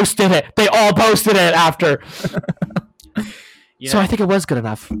 all posted it. They all posted it after. You So know, I think it was good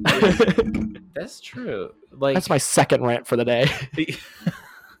enough. that's true. Like That's my second rant for the day.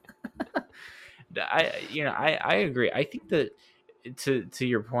 I agree. I think that to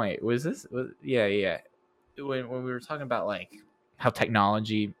your point, yeah. When we were talking about like how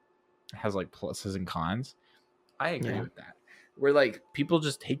technology has like pluses and cons, I agree Yeah. with that. Where like people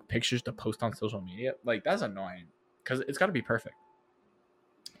just take pictures to post on social media, like that's annoying because it's got to be perfect.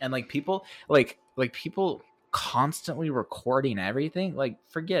 And like people people constantly recording everything, like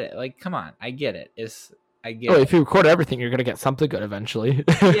forget it. Like come on, I get it. I get Oh, it. if you record everything, you're gonna get something good eventually.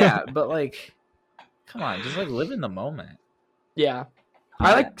 Yeah, but like come on, just like live in the moment. Yeah.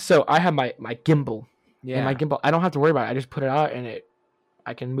 I have my gimbal. Yeah. And my gimbal, I don't have to worry about it. I just put it out and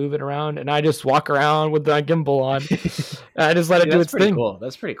I can move it around, and I just walk around with my gimbal on. And I just let it do that's its pretty thing. cool.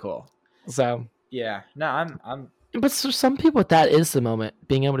 That's pretty cool. So, Yeah. No, I'm but for some people, that is the moment,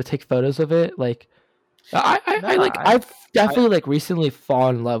 being able to take photos of it. Like, I've definitely like recently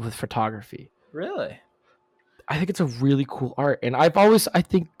fallen in love with photography. really. I think it's a really cool art, and I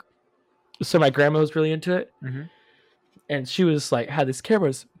think. So my grandma was really into it, Mm-hmm. and she was like had these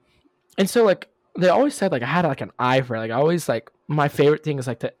cameras, and so like they always said like I had like an eye for it. Like I always like my favorite thing is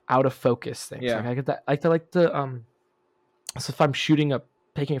like the out of focus things. Yeah. Like I get that like the so if I'm taking a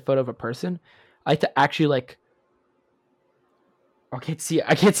photo of a person, I like to actually like. I can't see it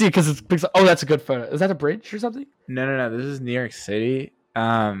because it's pixel. Oh, that's a good photo. Is that a bridge or something? No. This is New York City.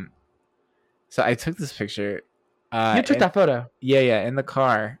 So I took this picture. You took that photo. Yeah, in the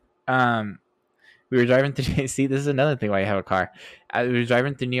car. We were driving through. See, this is another thing why you have a car. We were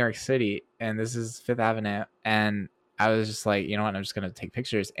driving through New York City, and this is Fifth Avenue, and I was just like, you know what, I'm just gonna take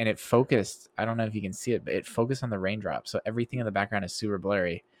pictures, and it focused. I don't know if you can see it, but it focused on the raindrop, so everything in the background is super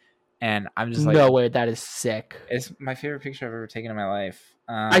blurry. And I'm just like, No way, that is sick. it's my favorite picture I've ever taken in my life.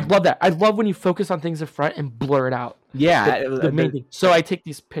 I love that. I love when you focus on things in front and blur it out. Yeah, The main thing. So I take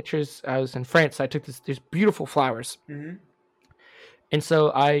these pictures. I was in France. So I took these beautiful flowers. Mhm. And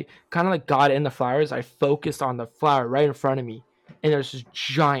so I kind of like got in the flowers. I focused on the flower right in front of me. And there's this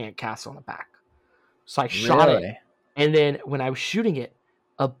giant castle in the back. So I shot it. Really? And then when I was shooting it,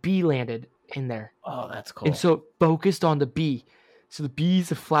 a bee landed in there. Oh, that's cool. And so it focused on the bee. So the bees,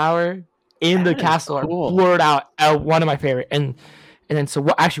 the flower in the That is castle cool. are blurred out. One of my favorite. And then so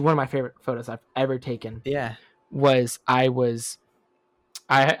actually one of my favorite photos I've ever taken Yeah. was I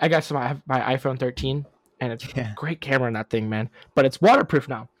got my iPhone 13 and it's a great camera in that thing, man. But it's waterproof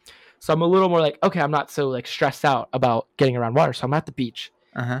now. So I'm a little more like, okay, I'm not so like stressed out about getting around water. So I'm at the beach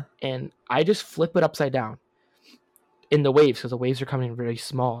and I just flip it upside down in the waves because the waves are coming really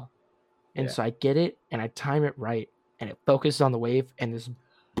small. And so I get it and I time it right and it focuses on the wave and this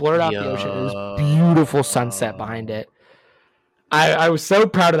blurred out the ocean. There's beautiful sunset behind it. I was so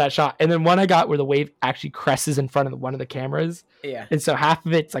proud of that shot. And then one I got where the wave actually cresses in front of one of the cameras. Yeah. And so half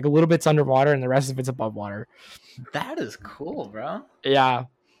of it's like a little bit's underwater and the rest of it's above water. That is cool, bro. Yeah.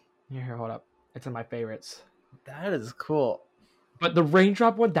 Here, hold up. It's in my favorites. That is cool. But the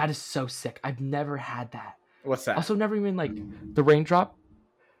raindrop one, that is so sick. I've never had that. What's that? Also, never even like the raindrop.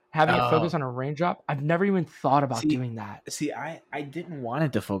 Having it focus on a raindrop, I've never even thought about doing that. See, I didn't want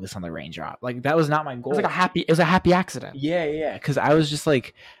it to focus on the raindrop. Like that was not my goal. It was a happy accident. Yeah. Because I was just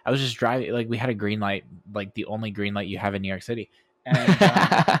driving. Like we had a green light, like the only green light you have in New York City. And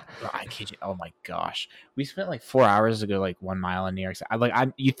I kid you. Oh my gosh, we spent like 4 hours to go like 1 mile in New York City.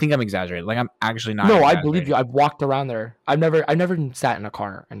 You think I'm exaggerating? Like I'm actually not. No, I believe you. I've walked around there. I've never sat in a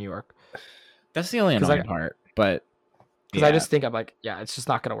car in New York. That's the only annoying part, but. Because I just think I'm like, yeah, it's just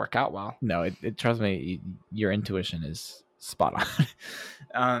not going to work out well. No, it trust me, your intuition is spot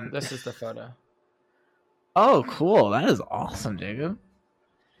on. This is the photo. Oh, cool! That is awesome, Jacob.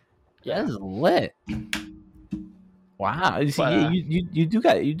 Yeah, that is lit. Wow, you see, you do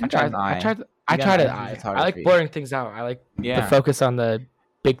got an eye. I try to eye. I like blurring things out. I like to focus on the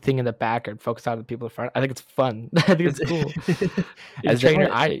big thing in the back and focus on the people in front. I think it's fun. I think it's cool.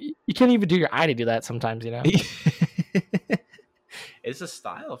 You can't even do your eye to do that sometimes, you know. It's a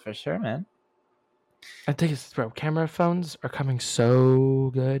style for sure, man. I think it's camera phones are coming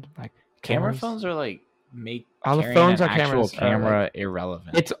so good. Like camera phones are like all the phones are actual camera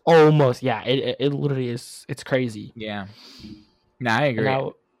irrelevant. It's almost it literally is. It's crazy. Yeah. No, I agree.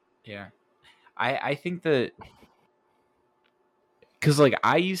 I think that because like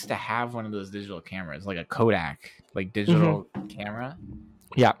I used to have one of those digital cameras, like a Kodak, like digital camera.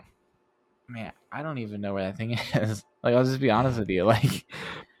 Yeah. Man, I don't even know where that thing is. Like, I'll just be honest with you. Like,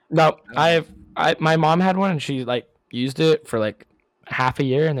 no, my mom had one and she like used it for like half a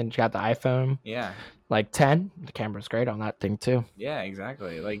year and then she got the iPhone. Yeah. Like 10. The camera's great on that thing too. Yeah,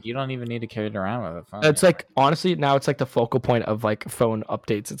 exactly. Like, you don't even need to carry it around with a phone. It's like, honestly, now it's like the focal point of like phone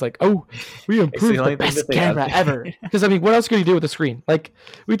updates. It's like, oh, we improved the best camera ever. Because I mean, what else can you do with the screen? Like,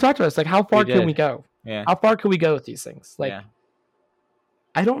 we talked about this. Like, how far can we go? Yeah. How far can we go with these things? Like,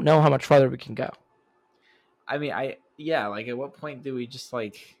 I don't know how much farther we can go. I mean, like at what point do we just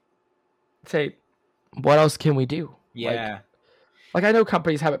like say, what else can we do? Yeah. Like I know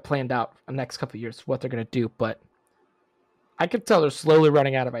companies have it planned out the next couple of years, what they're going to do, but I could tell they're slowly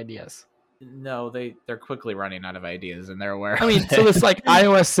running out of ideas. No, they're quickly running out of ideas and they're aware. I mean, so this like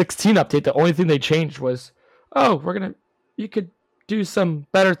iOS 16 update, the only thing they changed was, you could do some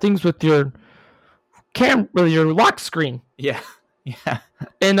better things with your your lock screen. Yeah. Yeah.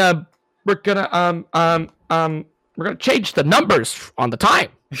 And we're gonna change the numbers on the time.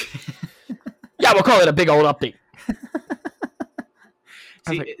 Yeah, we'll call it a big old update.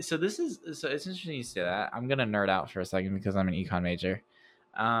 See, so it's interesting you say that. I'm gonna nerd out for a second because I'm an econ major.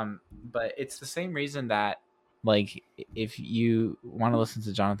 But it's the same reason that, like, if you want to listen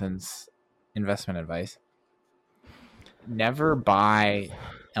to Jonathan's investment advice, never buy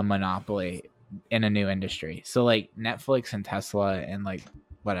a monopoly in a new industry. So like Netflix and Tesla and like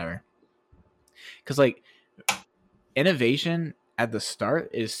whatever. Because like innovation at the start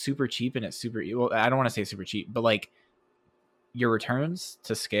is super cheap and it's super, well, I don't want to say super cheap, but like your returns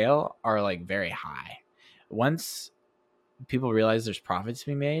to scale are like very high. Once people realize there's profits to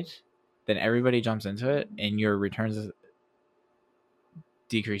be made, then everybody jumps into it and your returns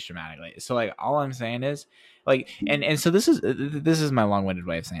decrease dramatically. So like all I'm saying is like, and so this is my long-winded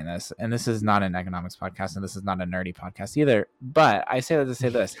way of saying this, and this is not an economics podcast and this is not a nerdy podcast either, but I say that to say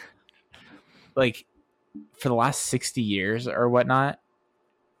this, like for the last 60 years or whatnot,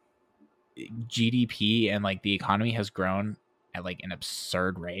 GDP and like the economy has grown at like an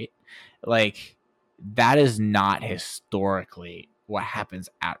absurd rate. Like that is not historically what happens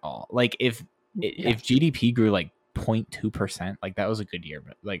at all. Like if GDP grew like 0.2%, like that was a good year,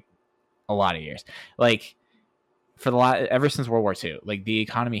 but like a lot of years. Like for ever since World War II, like the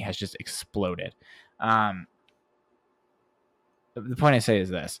economy has just exploded. The point I say is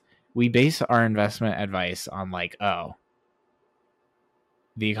this: we base our investment advice on like, oh,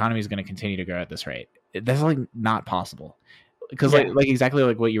 the economy is going to continue to grow at this rate. That's like not possible. Because like exactly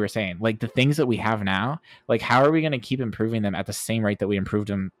like what you were saying, like the things that we have now, like how are we going to keep improving them at the same rate that we improved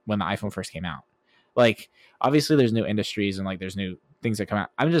them when the iPhone first came out? Like obviously there's new industries and like there's new things that come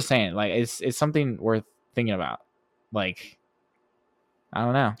out. I'm just saying like it's something worth thinking about. Like I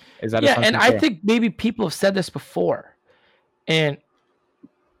don't know. Is that and I think maybe people have said this before, and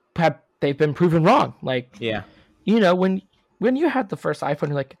they've been proven wrong. Like you know when you had the first iPhone,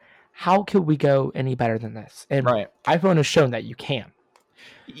 you're like, how could we go any better than this? And iPhone has shown that you can.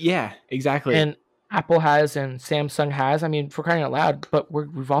 Yeah, exactly. And Apple has and Samsung has. I mean, for crying out loud, but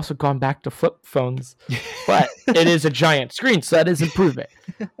we've also gone back to flip phones. But it is a giant screen, so that is improvement.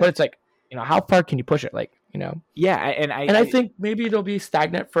 But it's like, you know, how far can you push it? Like, you know. Yeah, and I think maybe it'll be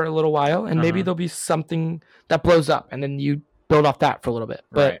stagnant for a little while, and maybe there'll be something that blows up, and then you build off that for a little bit.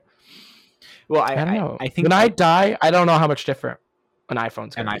 But well, I don't know. I think when I die, I don't know how much different an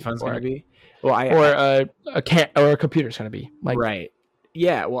iPhone's going to be. Well, or a computer's going to be. Like, right.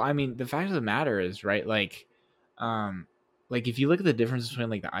 Yeah. Well, I mean, the fact of the matter is, right? Like if you look at the difference between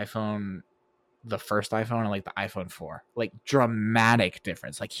like the iPhone, the first iPhone, and like the iPhone 4, like dramatic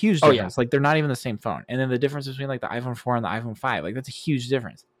difference, like huge difference. Like they're not even the same phone. And then the difference between like the iPhone 4 and the iPhone 5, like that's a huge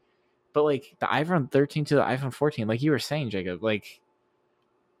difference. But like the iPhone 13 to the iPhone 14, like you were saying, Jacob, like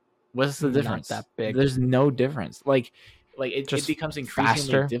what's the difference? Not that big. There's no difference. Like it becomes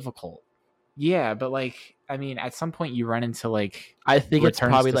increasingly difficult. Yeah, but like I mean, at some point you run into like I think it's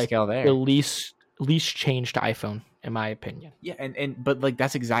probably like the least changed iPhone, in my opinion. Yeah, and but like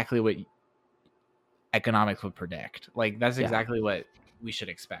that's exactly what economics would predict. Like that's exactly what we should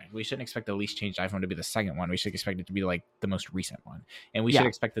expect. We shouldn't expect the least changed iPhone to be the second one. We should expect it to be like the most recent one, and we should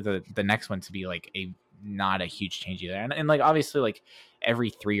expect the next one to be like not a huge change either. And like obviously like every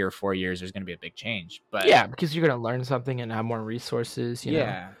 3 or 4 years there's going to be a big change, but because you're going to learn something and have more resources, you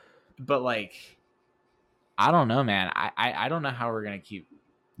know. But like I don't know, man. I don't know how we're going to keep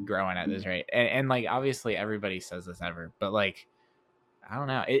growing at this rate. And like obviously everybody says this ever, but like I don't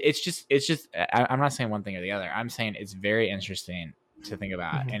know. It's just I'm not saying one thing or the other. I'm saying it's very interesting to think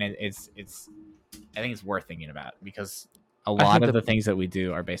about, and it's I think it's worth thinking about because a lot of the things that we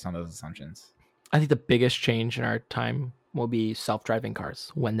do are based on those assumptions. I think the biggest change in our time will be self-driving cars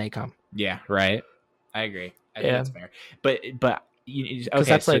when they come. Yeah, right. I agree. I think that's fair. But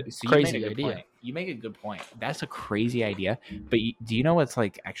that's like crazy you idea. Point. You make a good point. That's a crazy idea. But do you know what's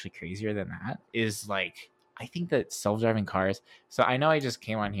like actually crazier than that? Is like I think that self-driving cars. So I know I just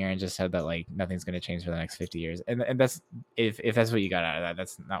came on here and just said that like nothing's going to change for the next 50 years, and that's if that's what you got out of that.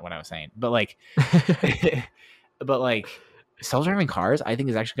 That's not what I was saying. But like, but like self-driving cars, I think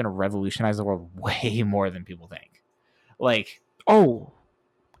is actually going to revolutionize the world way more than people think. Like, oh,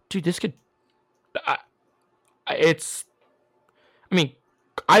 dude, this could. It's. I mean,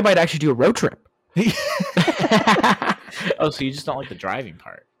 I might actually do a road trip. Oh, so you just don't like the driving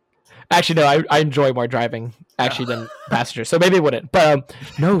part? Actually, no, I enjoy more driving than passenger, so maybe it wouldn't. But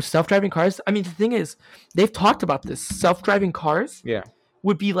no, self-driving cars. I mean, the thing is, they've talked about this. Self-driving cars,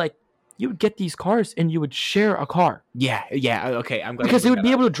 would be like you would get these cars and you would share a car. Yeah. Okay, I'm glad because they would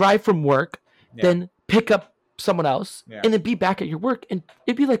be able to drive from work, then pick up someone else, and then be back at your work, and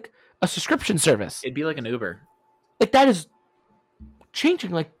it'd be like a subscription service. It'd be like an Uber. Like that is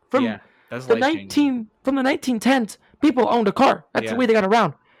changing. Like from the 1910s, people owned a car. That's the way they got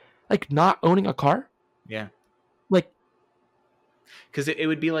around. Like not owning a car. Yeah. Like, because it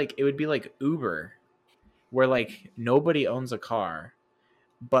would be like Uber, where like nobody owns a car,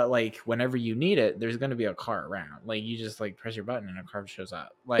 but like whenever you need it, there's going to be a car around. Like you just like press your button and a car shows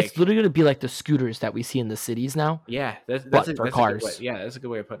up. Like it's literally going to be like the scooters that we see in the cities now. Yeah, that's cars. That's a good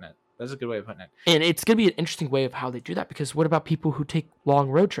way of putting it. And it's going to be an interesting way of how they do that, because what about people who take long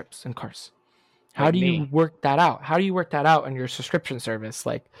road trips in cars? How do you work that out? How do you work that out in your subscription service?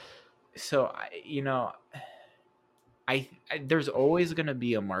 Like, so there's always going to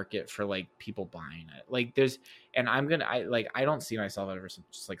be a market for like people buying it. Like I don't see myself ever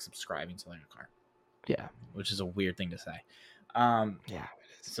just like subscribing to like a car. Yeah. Which is a weird thing to say.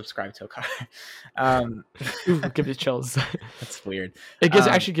 Subscribe to a car. Give you chills. That's weird. It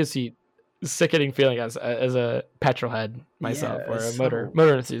actually gives you sickening feeling as a petrol head myself, Yeah, or a it's motor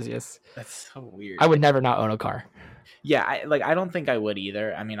enthusiast. that's so weird. I would never not own a car. Yeah, I don't think I would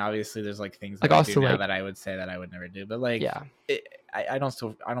either. I mean, obviously, there's like things that Like I also do now like that I would say that I would never do, but like, yeah, I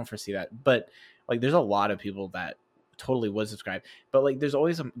don't foresee that. But like, there's a lot of people that totally would subscribe, but like, there's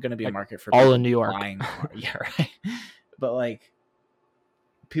always going to be a Like, market for all people in New York. buying cars. Yeah, right. But like,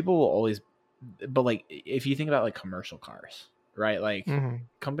 people will always, but like, if you think about like commercial cars, right? Like,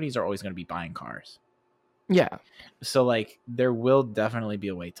 companies are always going to be buying cars. Yeah. So like, there will definitely be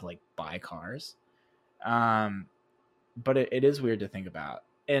a way to like buy cars. But it is weird to think about.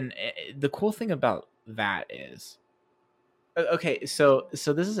 And the cool thing about that is, okay, so this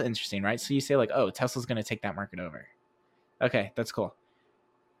is interesting, right? So you say like, oh, Tesla's going to take that market over. Okay, that's cool.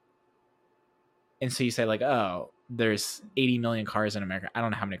 And so you say like, oh, there's 80 million cars in America. I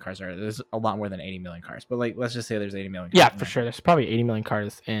don't know how many cars there are. There's a lot more than 80 million cars. But like, let's just say there's 80 million cars. Yeah, for sure. There's probably 80 million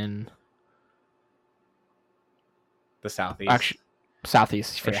cars in the Southeast. Actually,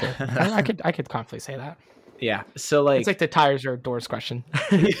 Southeast for Yeah. sure. I could confidently say that. Yeah. So like, It's like the tires or doors question.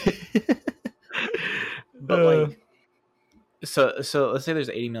 but like, so let's say there's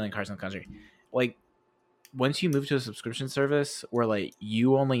 80 million cars in the country. Like, once you move to a subscription service where like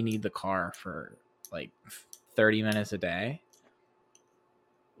you only need the car for like 30 minutes a day,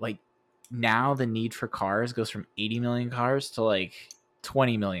 like now the need for cars goes from 80 million cars to like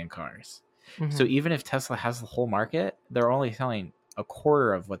 20 million cars. So even if Tesla has the whole market, they're only selling a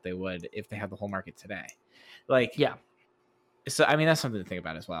quarter of what they would if they had the whole market today. Like, yeah. So I mean, that's something to think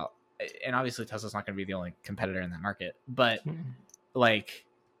about as well. And obviously Tesla's not going to be the only competitor in that market, but like,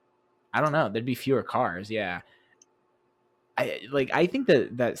 I don't know, there'd be fewer cars. Yeah. I think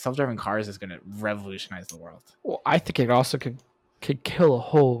that self-driving cars is going to revolutionize the world. Well, I think it also could kill a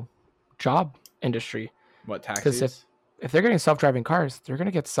whole job industry. What, taxis? Because if they're getting self-driving cars, they're going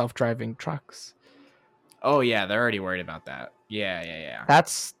to get self-driving trucks. Oh yeah, they're already worried about that. Yeah.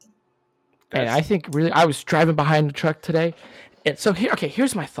 And I think really, I was driving behind the truck today, and so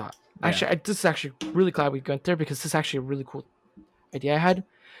here's my thought. Actually, this is actually really glad we went there because this is actually a really cool idea I had.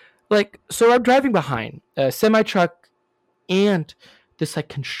 Like, so I'm driving behind a semi truck and this like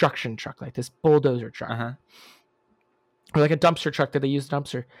construction truck, like this bulldozer truck, or like a dumpster truck that they use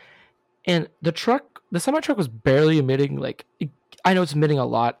dumpster. And the semi truck was barely emitting. Like, I know it's emitting a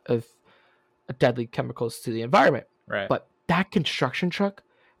lot of deadly chemicals to the environment, right? But that construction truck,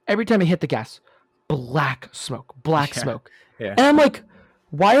 every time it hit the gas, black smoke. Yeah. And I'm like,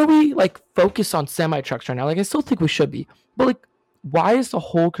 why are we like focused on semi trucks right now? Like, I still think we should be, but like, why is the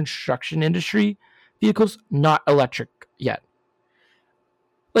whole construction industry vehicles not electric yet?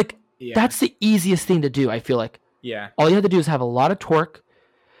 Like, that's the easiest thing to do. I feel like, all you have to do is have a lot of torque,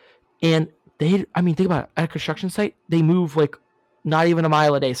 and think about it, at a construction site, they move like not even a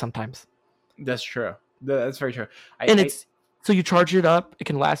mile a day sometimes. That's true. That's very true. So you charge it up, it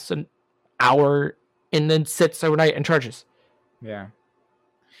can last an hour, and then sits overnight and charges. Yeah.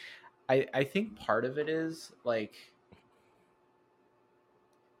 I think part of it is like,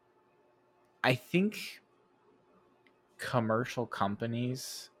 I think commercial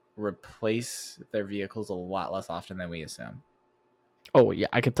companies replace their vehicles a lot less often than we assume. Oh yeah,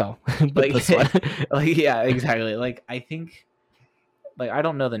 I could tell. Like, yeah, exactly. Like, I think, like, I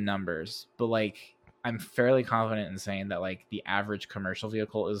don't know the numbers, but like, I'm fairly confident in saying that like the average commercial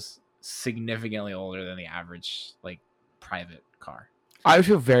vehicle is significantly older than the average like private car. I would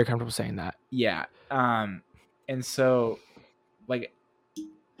feel very comfortable saying that. Yeah. And so like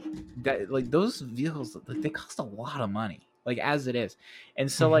that, like those vehicles, like, they cost a lot of money, like as it is.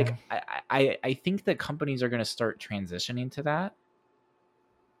 And so like I think that companies are going to start transitioning to that,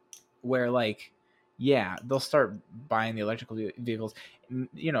 where like, yeah, they'll start buying the electrical vehicles,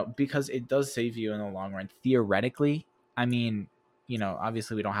 you know, because it does save you in the long run. Theoretically, I mean, you know,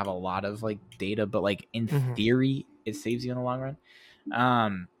 obviously we don't have a lot of like data, but like in theory, it saves you in the long run.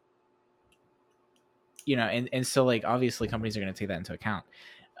 You know, and so like obviously companies are going to take that into account.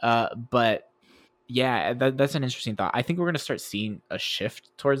 But yeah, that's an interesting thought. I think we're going to start seeing a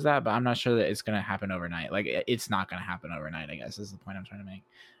shift towards that, but I'm not sure that it's going to happen overnight. Like, it's not going to happen overnight, I guess, is the point I'm trying to make.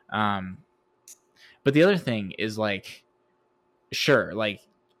 But the other thing is like, sure, like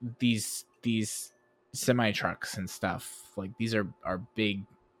these semi trucks and stuff, like these are big,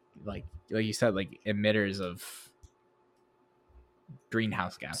 like you said, like emitters of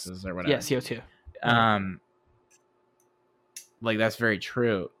greenhouse gases or whatever. Yeah, CO2. Like that's very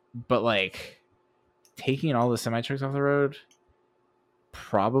true, but like taking all the semi trucks off the road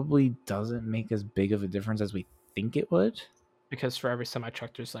probably doesn't make as big of a difference as we think it would, because for every semi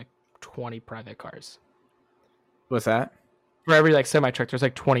truck there's like 20 private cars. What's that? for every like semi truck, there's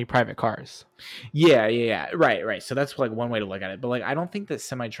like 20 private cars. Yeah. Right. So that's like one way to look at it. But like, I don't think that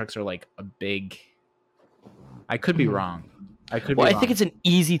semi trucks are like a big. I could be wrong. I think it's an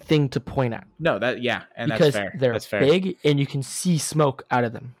easy thing to point at. No, and because that's fair. They're that's fair. big and you can see smoke out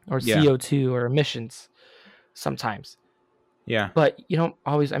of them, or CO2 or emissions sometimes. Yeah. But you don't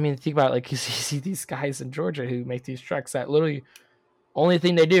always. I mean, think about it, like you see these guys in Georgia who make these trucks that literally only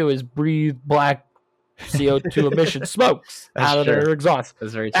thing they do is breathe black CO2 emission smokes out of their exhaust.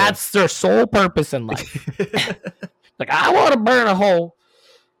 That's very true. That's their sole purpose in life. Like, I want to burn a hole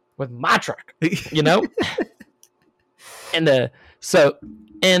with my truck, you know? and I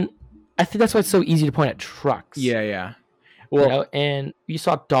think that's why it's so easy to point at trucks. Yeah. Well, you know? And you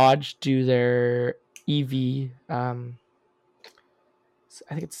saw Dodge do their EV. I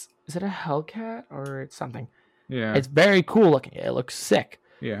think is it a Hellcat or it's something? Yeah. It's very cool looking. It looks sick.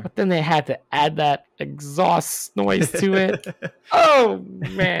 Yeah. But then they had to add that exhaust noise to it. Oh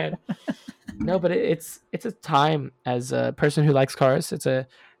man. No, but it's a time as a person who likes cars. It's a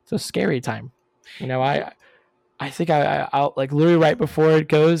scary time. You know, I think I'll like literally right before it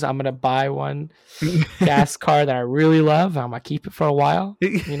goes, I'm gonna buy one gas car that I really love. I'm gonna keep it for a while.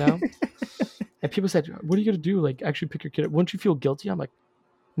 You know. And people said, "What are you gonna do? Like, actually pick your kid up? Won't you feel guilty?" I'm like,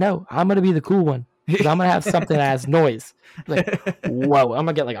 "No, I'm gonna be the cool one. Because I'm gonna have something that has noise. Like, whoa, I'm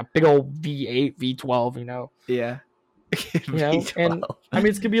gonna get like a big old V8, V12, you know." Yeah. You know, and I mean,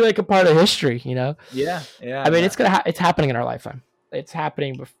 it's gonna be like a part of history, you know. Yeah. I mean, it's gonna it's happening in our lifetime. It's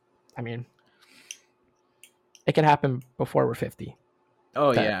happening. I mean, it can happen before we're 50.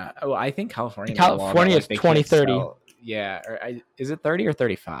 Oh yeah. Well, I think California is 2030. Yeah. Is it 30 or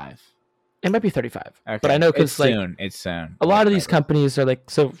 35? It might be 35. Okay. But I know because like it's soon. A lot of these companies are like,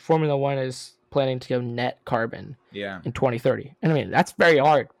 so Formula One is planning to go net carbon in 2030. And I mean, that's very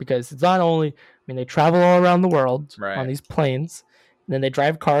hard because it's not only, I mean, they travel all around the world on these planes, and then they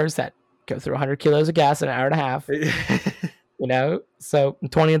drive cars that go through 100 kilos of gas in an hour and a half. You know, so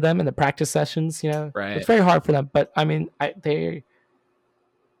 20 of them in the practice sessions, you know, it's very hard for them. But I mean, so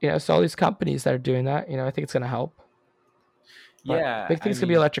all these companies that are doing that, you know, I think it's going to help. But big things could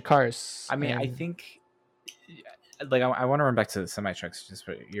be electric cars. I mean, I think, like, I want to run back to the semi trucks, just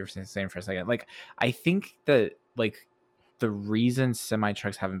what you were saying for a second. Like, I think that like the reason semi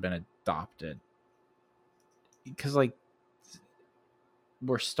trucks haven't been adopted, because like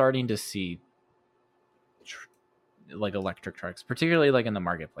we're starting to see like electric trucks, particularly like in the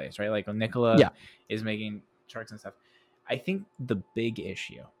marketplace, right? Like Nikola is making trucks and stuff. I think the big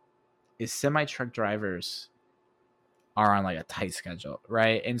issue is semi truck drivers are on like a tight schedule,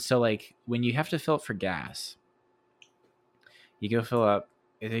 right? And so like when you have to fill up for gas, you go fill up,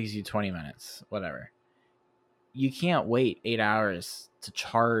 it takes you 20 minutes, whatever. You can't wait 8 hours to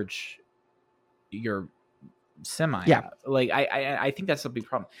charge your semi. Like I think that's a big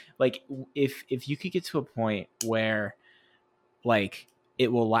problem. Like if you could get to a point where like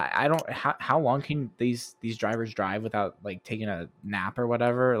it will how long can these drivers drive without like taking a nap or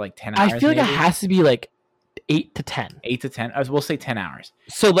whatever, like 10 hours? I feel like it has to be like 8 to 10. 8 to 10. We'll say 10 hours.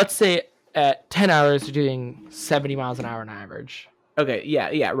 So let's say at 10 hours you're doing 70 miles an hour on average. Okay,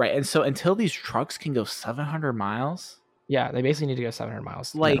 yeah, right. And so until these trucks can go 700 miles, they basically need to go 700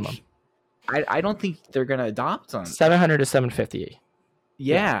 miles. Like minimum. I don't think they're gonna adopt them. 700 to 750.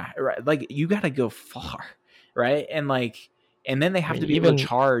 Yeah, right. Like you got to go far, right? And like, and then they have to be able to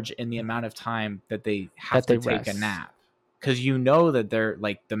charge in the amount of time that they have to take a nap, because you know that they're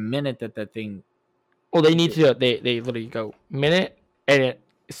like the minute that thing. Well, they need to. They literally go minute, and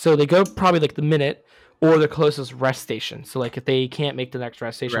so they go probably like the minute or the closest rest station. So like if they can't make the next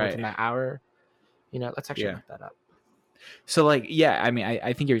rest station within that hour, you know, let's actually look that up. So like, I mean,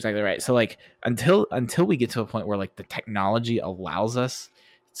 I think you're exactly right. So like until we get to a point where like the technology allows us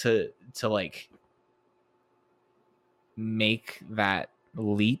to like make that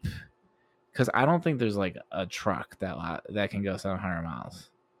leap, because I don't think there's like a truck that can go 700 miles.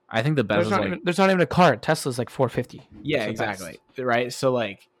 I think the best there's not even a car. Tesla's like 450. Yeah, exactly. Right. So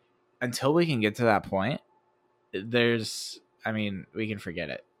like until we can get to that point, we can forget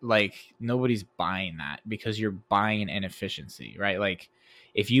it. Like nobody's buying that, because you're buying inefficiency, right? Like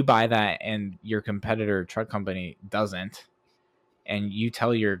if you buy that and your competitor truck company doesn't, and you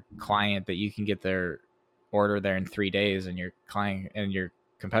tell your client that you can get their order there in 3 days, and your client and your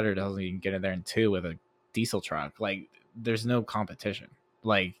competitor doesn't even get it there in 2 with a diesel truck, like there's no competition.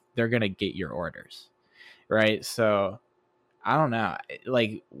 Like they're gonna get your orders, right? So I don't know.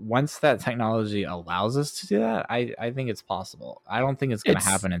 Like once that technology allows us to do that, I think it's possible. I don't think it's gonna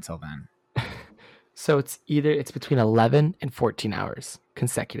happen until then. So it's between 11 and 14 hours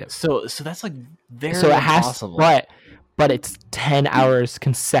consecutive. So that's like very so it has, possible. but it's 10 hours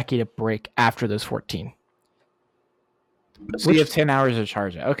consecutive break after those 14. So you have 10 hours of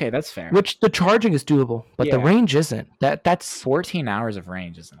charging. Okay, that's fair. Which the charging is doable, but the Yeah. range isn't. That's 14 hours of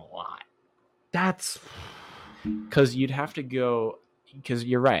range isn't a lot. that's Because you'd have to go. Because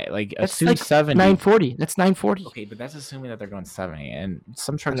you're right. Like, that's assume like 70. 940. That's 940. Okay, but that's assuming that they're going 70, and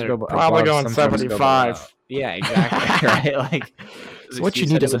some trucks they're go probably above, going some trucks go 75. below. Yeah, exactly. Right. Like, So what you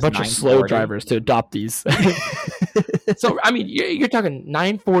need is a bunch of slow drivers to adopt these. So I mean, you're talking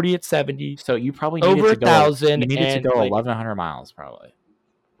 940 at 70. So you probably Over needed to go, 1,000 You needed and, to go like- 1,100 miles, probably.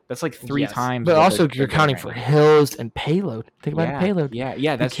 That's like three Yes. times. But what also the you're counting range for is. hills and payload. Think about Yeah, the payload.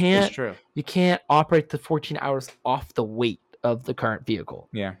 Yeah, that's can't- true. You can't operate the 14 hours off the weight of the current vehicle,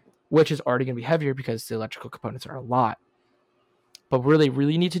 Yeah. which is already going to be heavier because the electrical components are a lot. But what they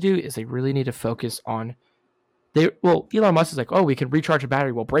really need to do is they really need to focus on Elon Musk is like, oh, we can recharge a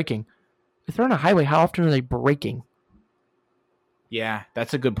battery while braking. If they're on a highway, how often are they braking? Yeah,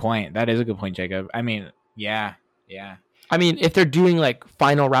 that's a good point. That is a good point, Jacob. I mean, yeah. I mean, if they're doing like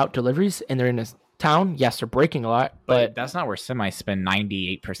final route deliveries and they're in a town, yes, they're braking a lot, But that's not where semis spend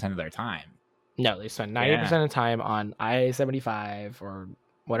 98% of their time. no, they spend 90% of the time on I-75 or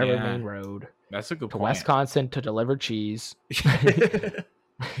whatever Yeah. main road That's a good to point. Wisconsin to deliver cheese.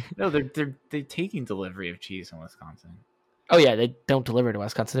 No, they're taking delivery of cheese in Wisconsin. Oh yeah, they don't deliver to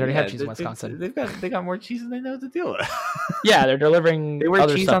Wisconsin. They already have cheese in they- Wisconsin. They got more cheese than they know what to deal with. Yeah, they're delivering. They wear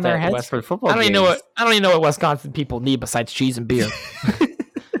other cheese stuff on their that heads West- for football. I don't even know games. what Wisconsin people need besides cheese and beer.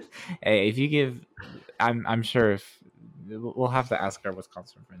 Hey, if you give, I'm sure if we'll have to ask our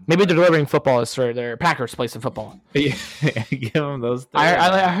Wisconsin friends. Maybe they're delivering football is for their Packers place in football. give them those.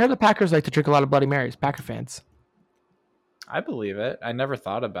 I heard the Packers like to drink a lot of Bloody Marys. Packer fans. I believe it. I never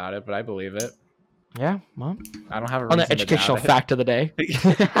thought about it, but I believe it. Yeah, well, I don't have a on reason the educational to doubt fact of the day.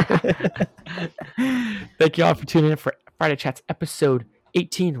 Thank you all for tuning in for Friday Chats episode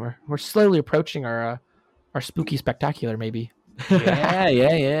 18. We're slowly approaching our spooky spectacular, maybe. it.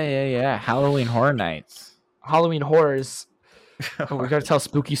 Yeah. Halloween Horror Nights. Halloween horrors. Oh, we're gonna tell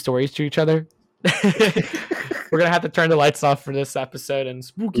spooky stories to each other. We're gonna have to turn the lights off for this episode and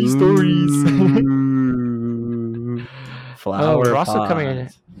spooky stories. Flower. we're also pots. coming in.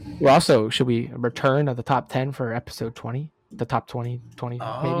 We're also, should we return at the top 10 for episode 20? The top 20 Oh,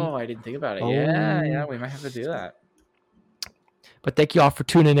 maybe. I didn't think about it. Oh. Yeah, we might have to do that. But thank you all for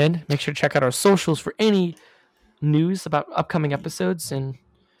tuning in. Make sure to check out our socials for any news about upcoming episodes and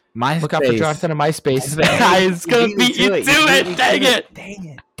look out for Jonathan on MySpace. Guys, gonna beat you to it. Dang it.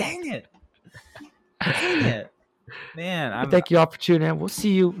 Dang it. Man, But thank you all for tuning in. We'll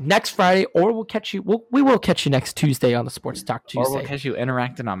see you next Friday, or we'll catch you. We will catch you next Tuesday on the Sports Talk or Tuesday, we'll catch you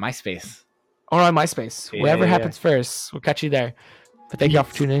interacting on MySpace. or on MySpace. Yeah, Whatever yeah. happens first, we'll catch you there. But thank you all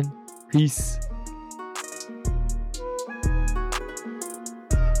for tuning in. Peace.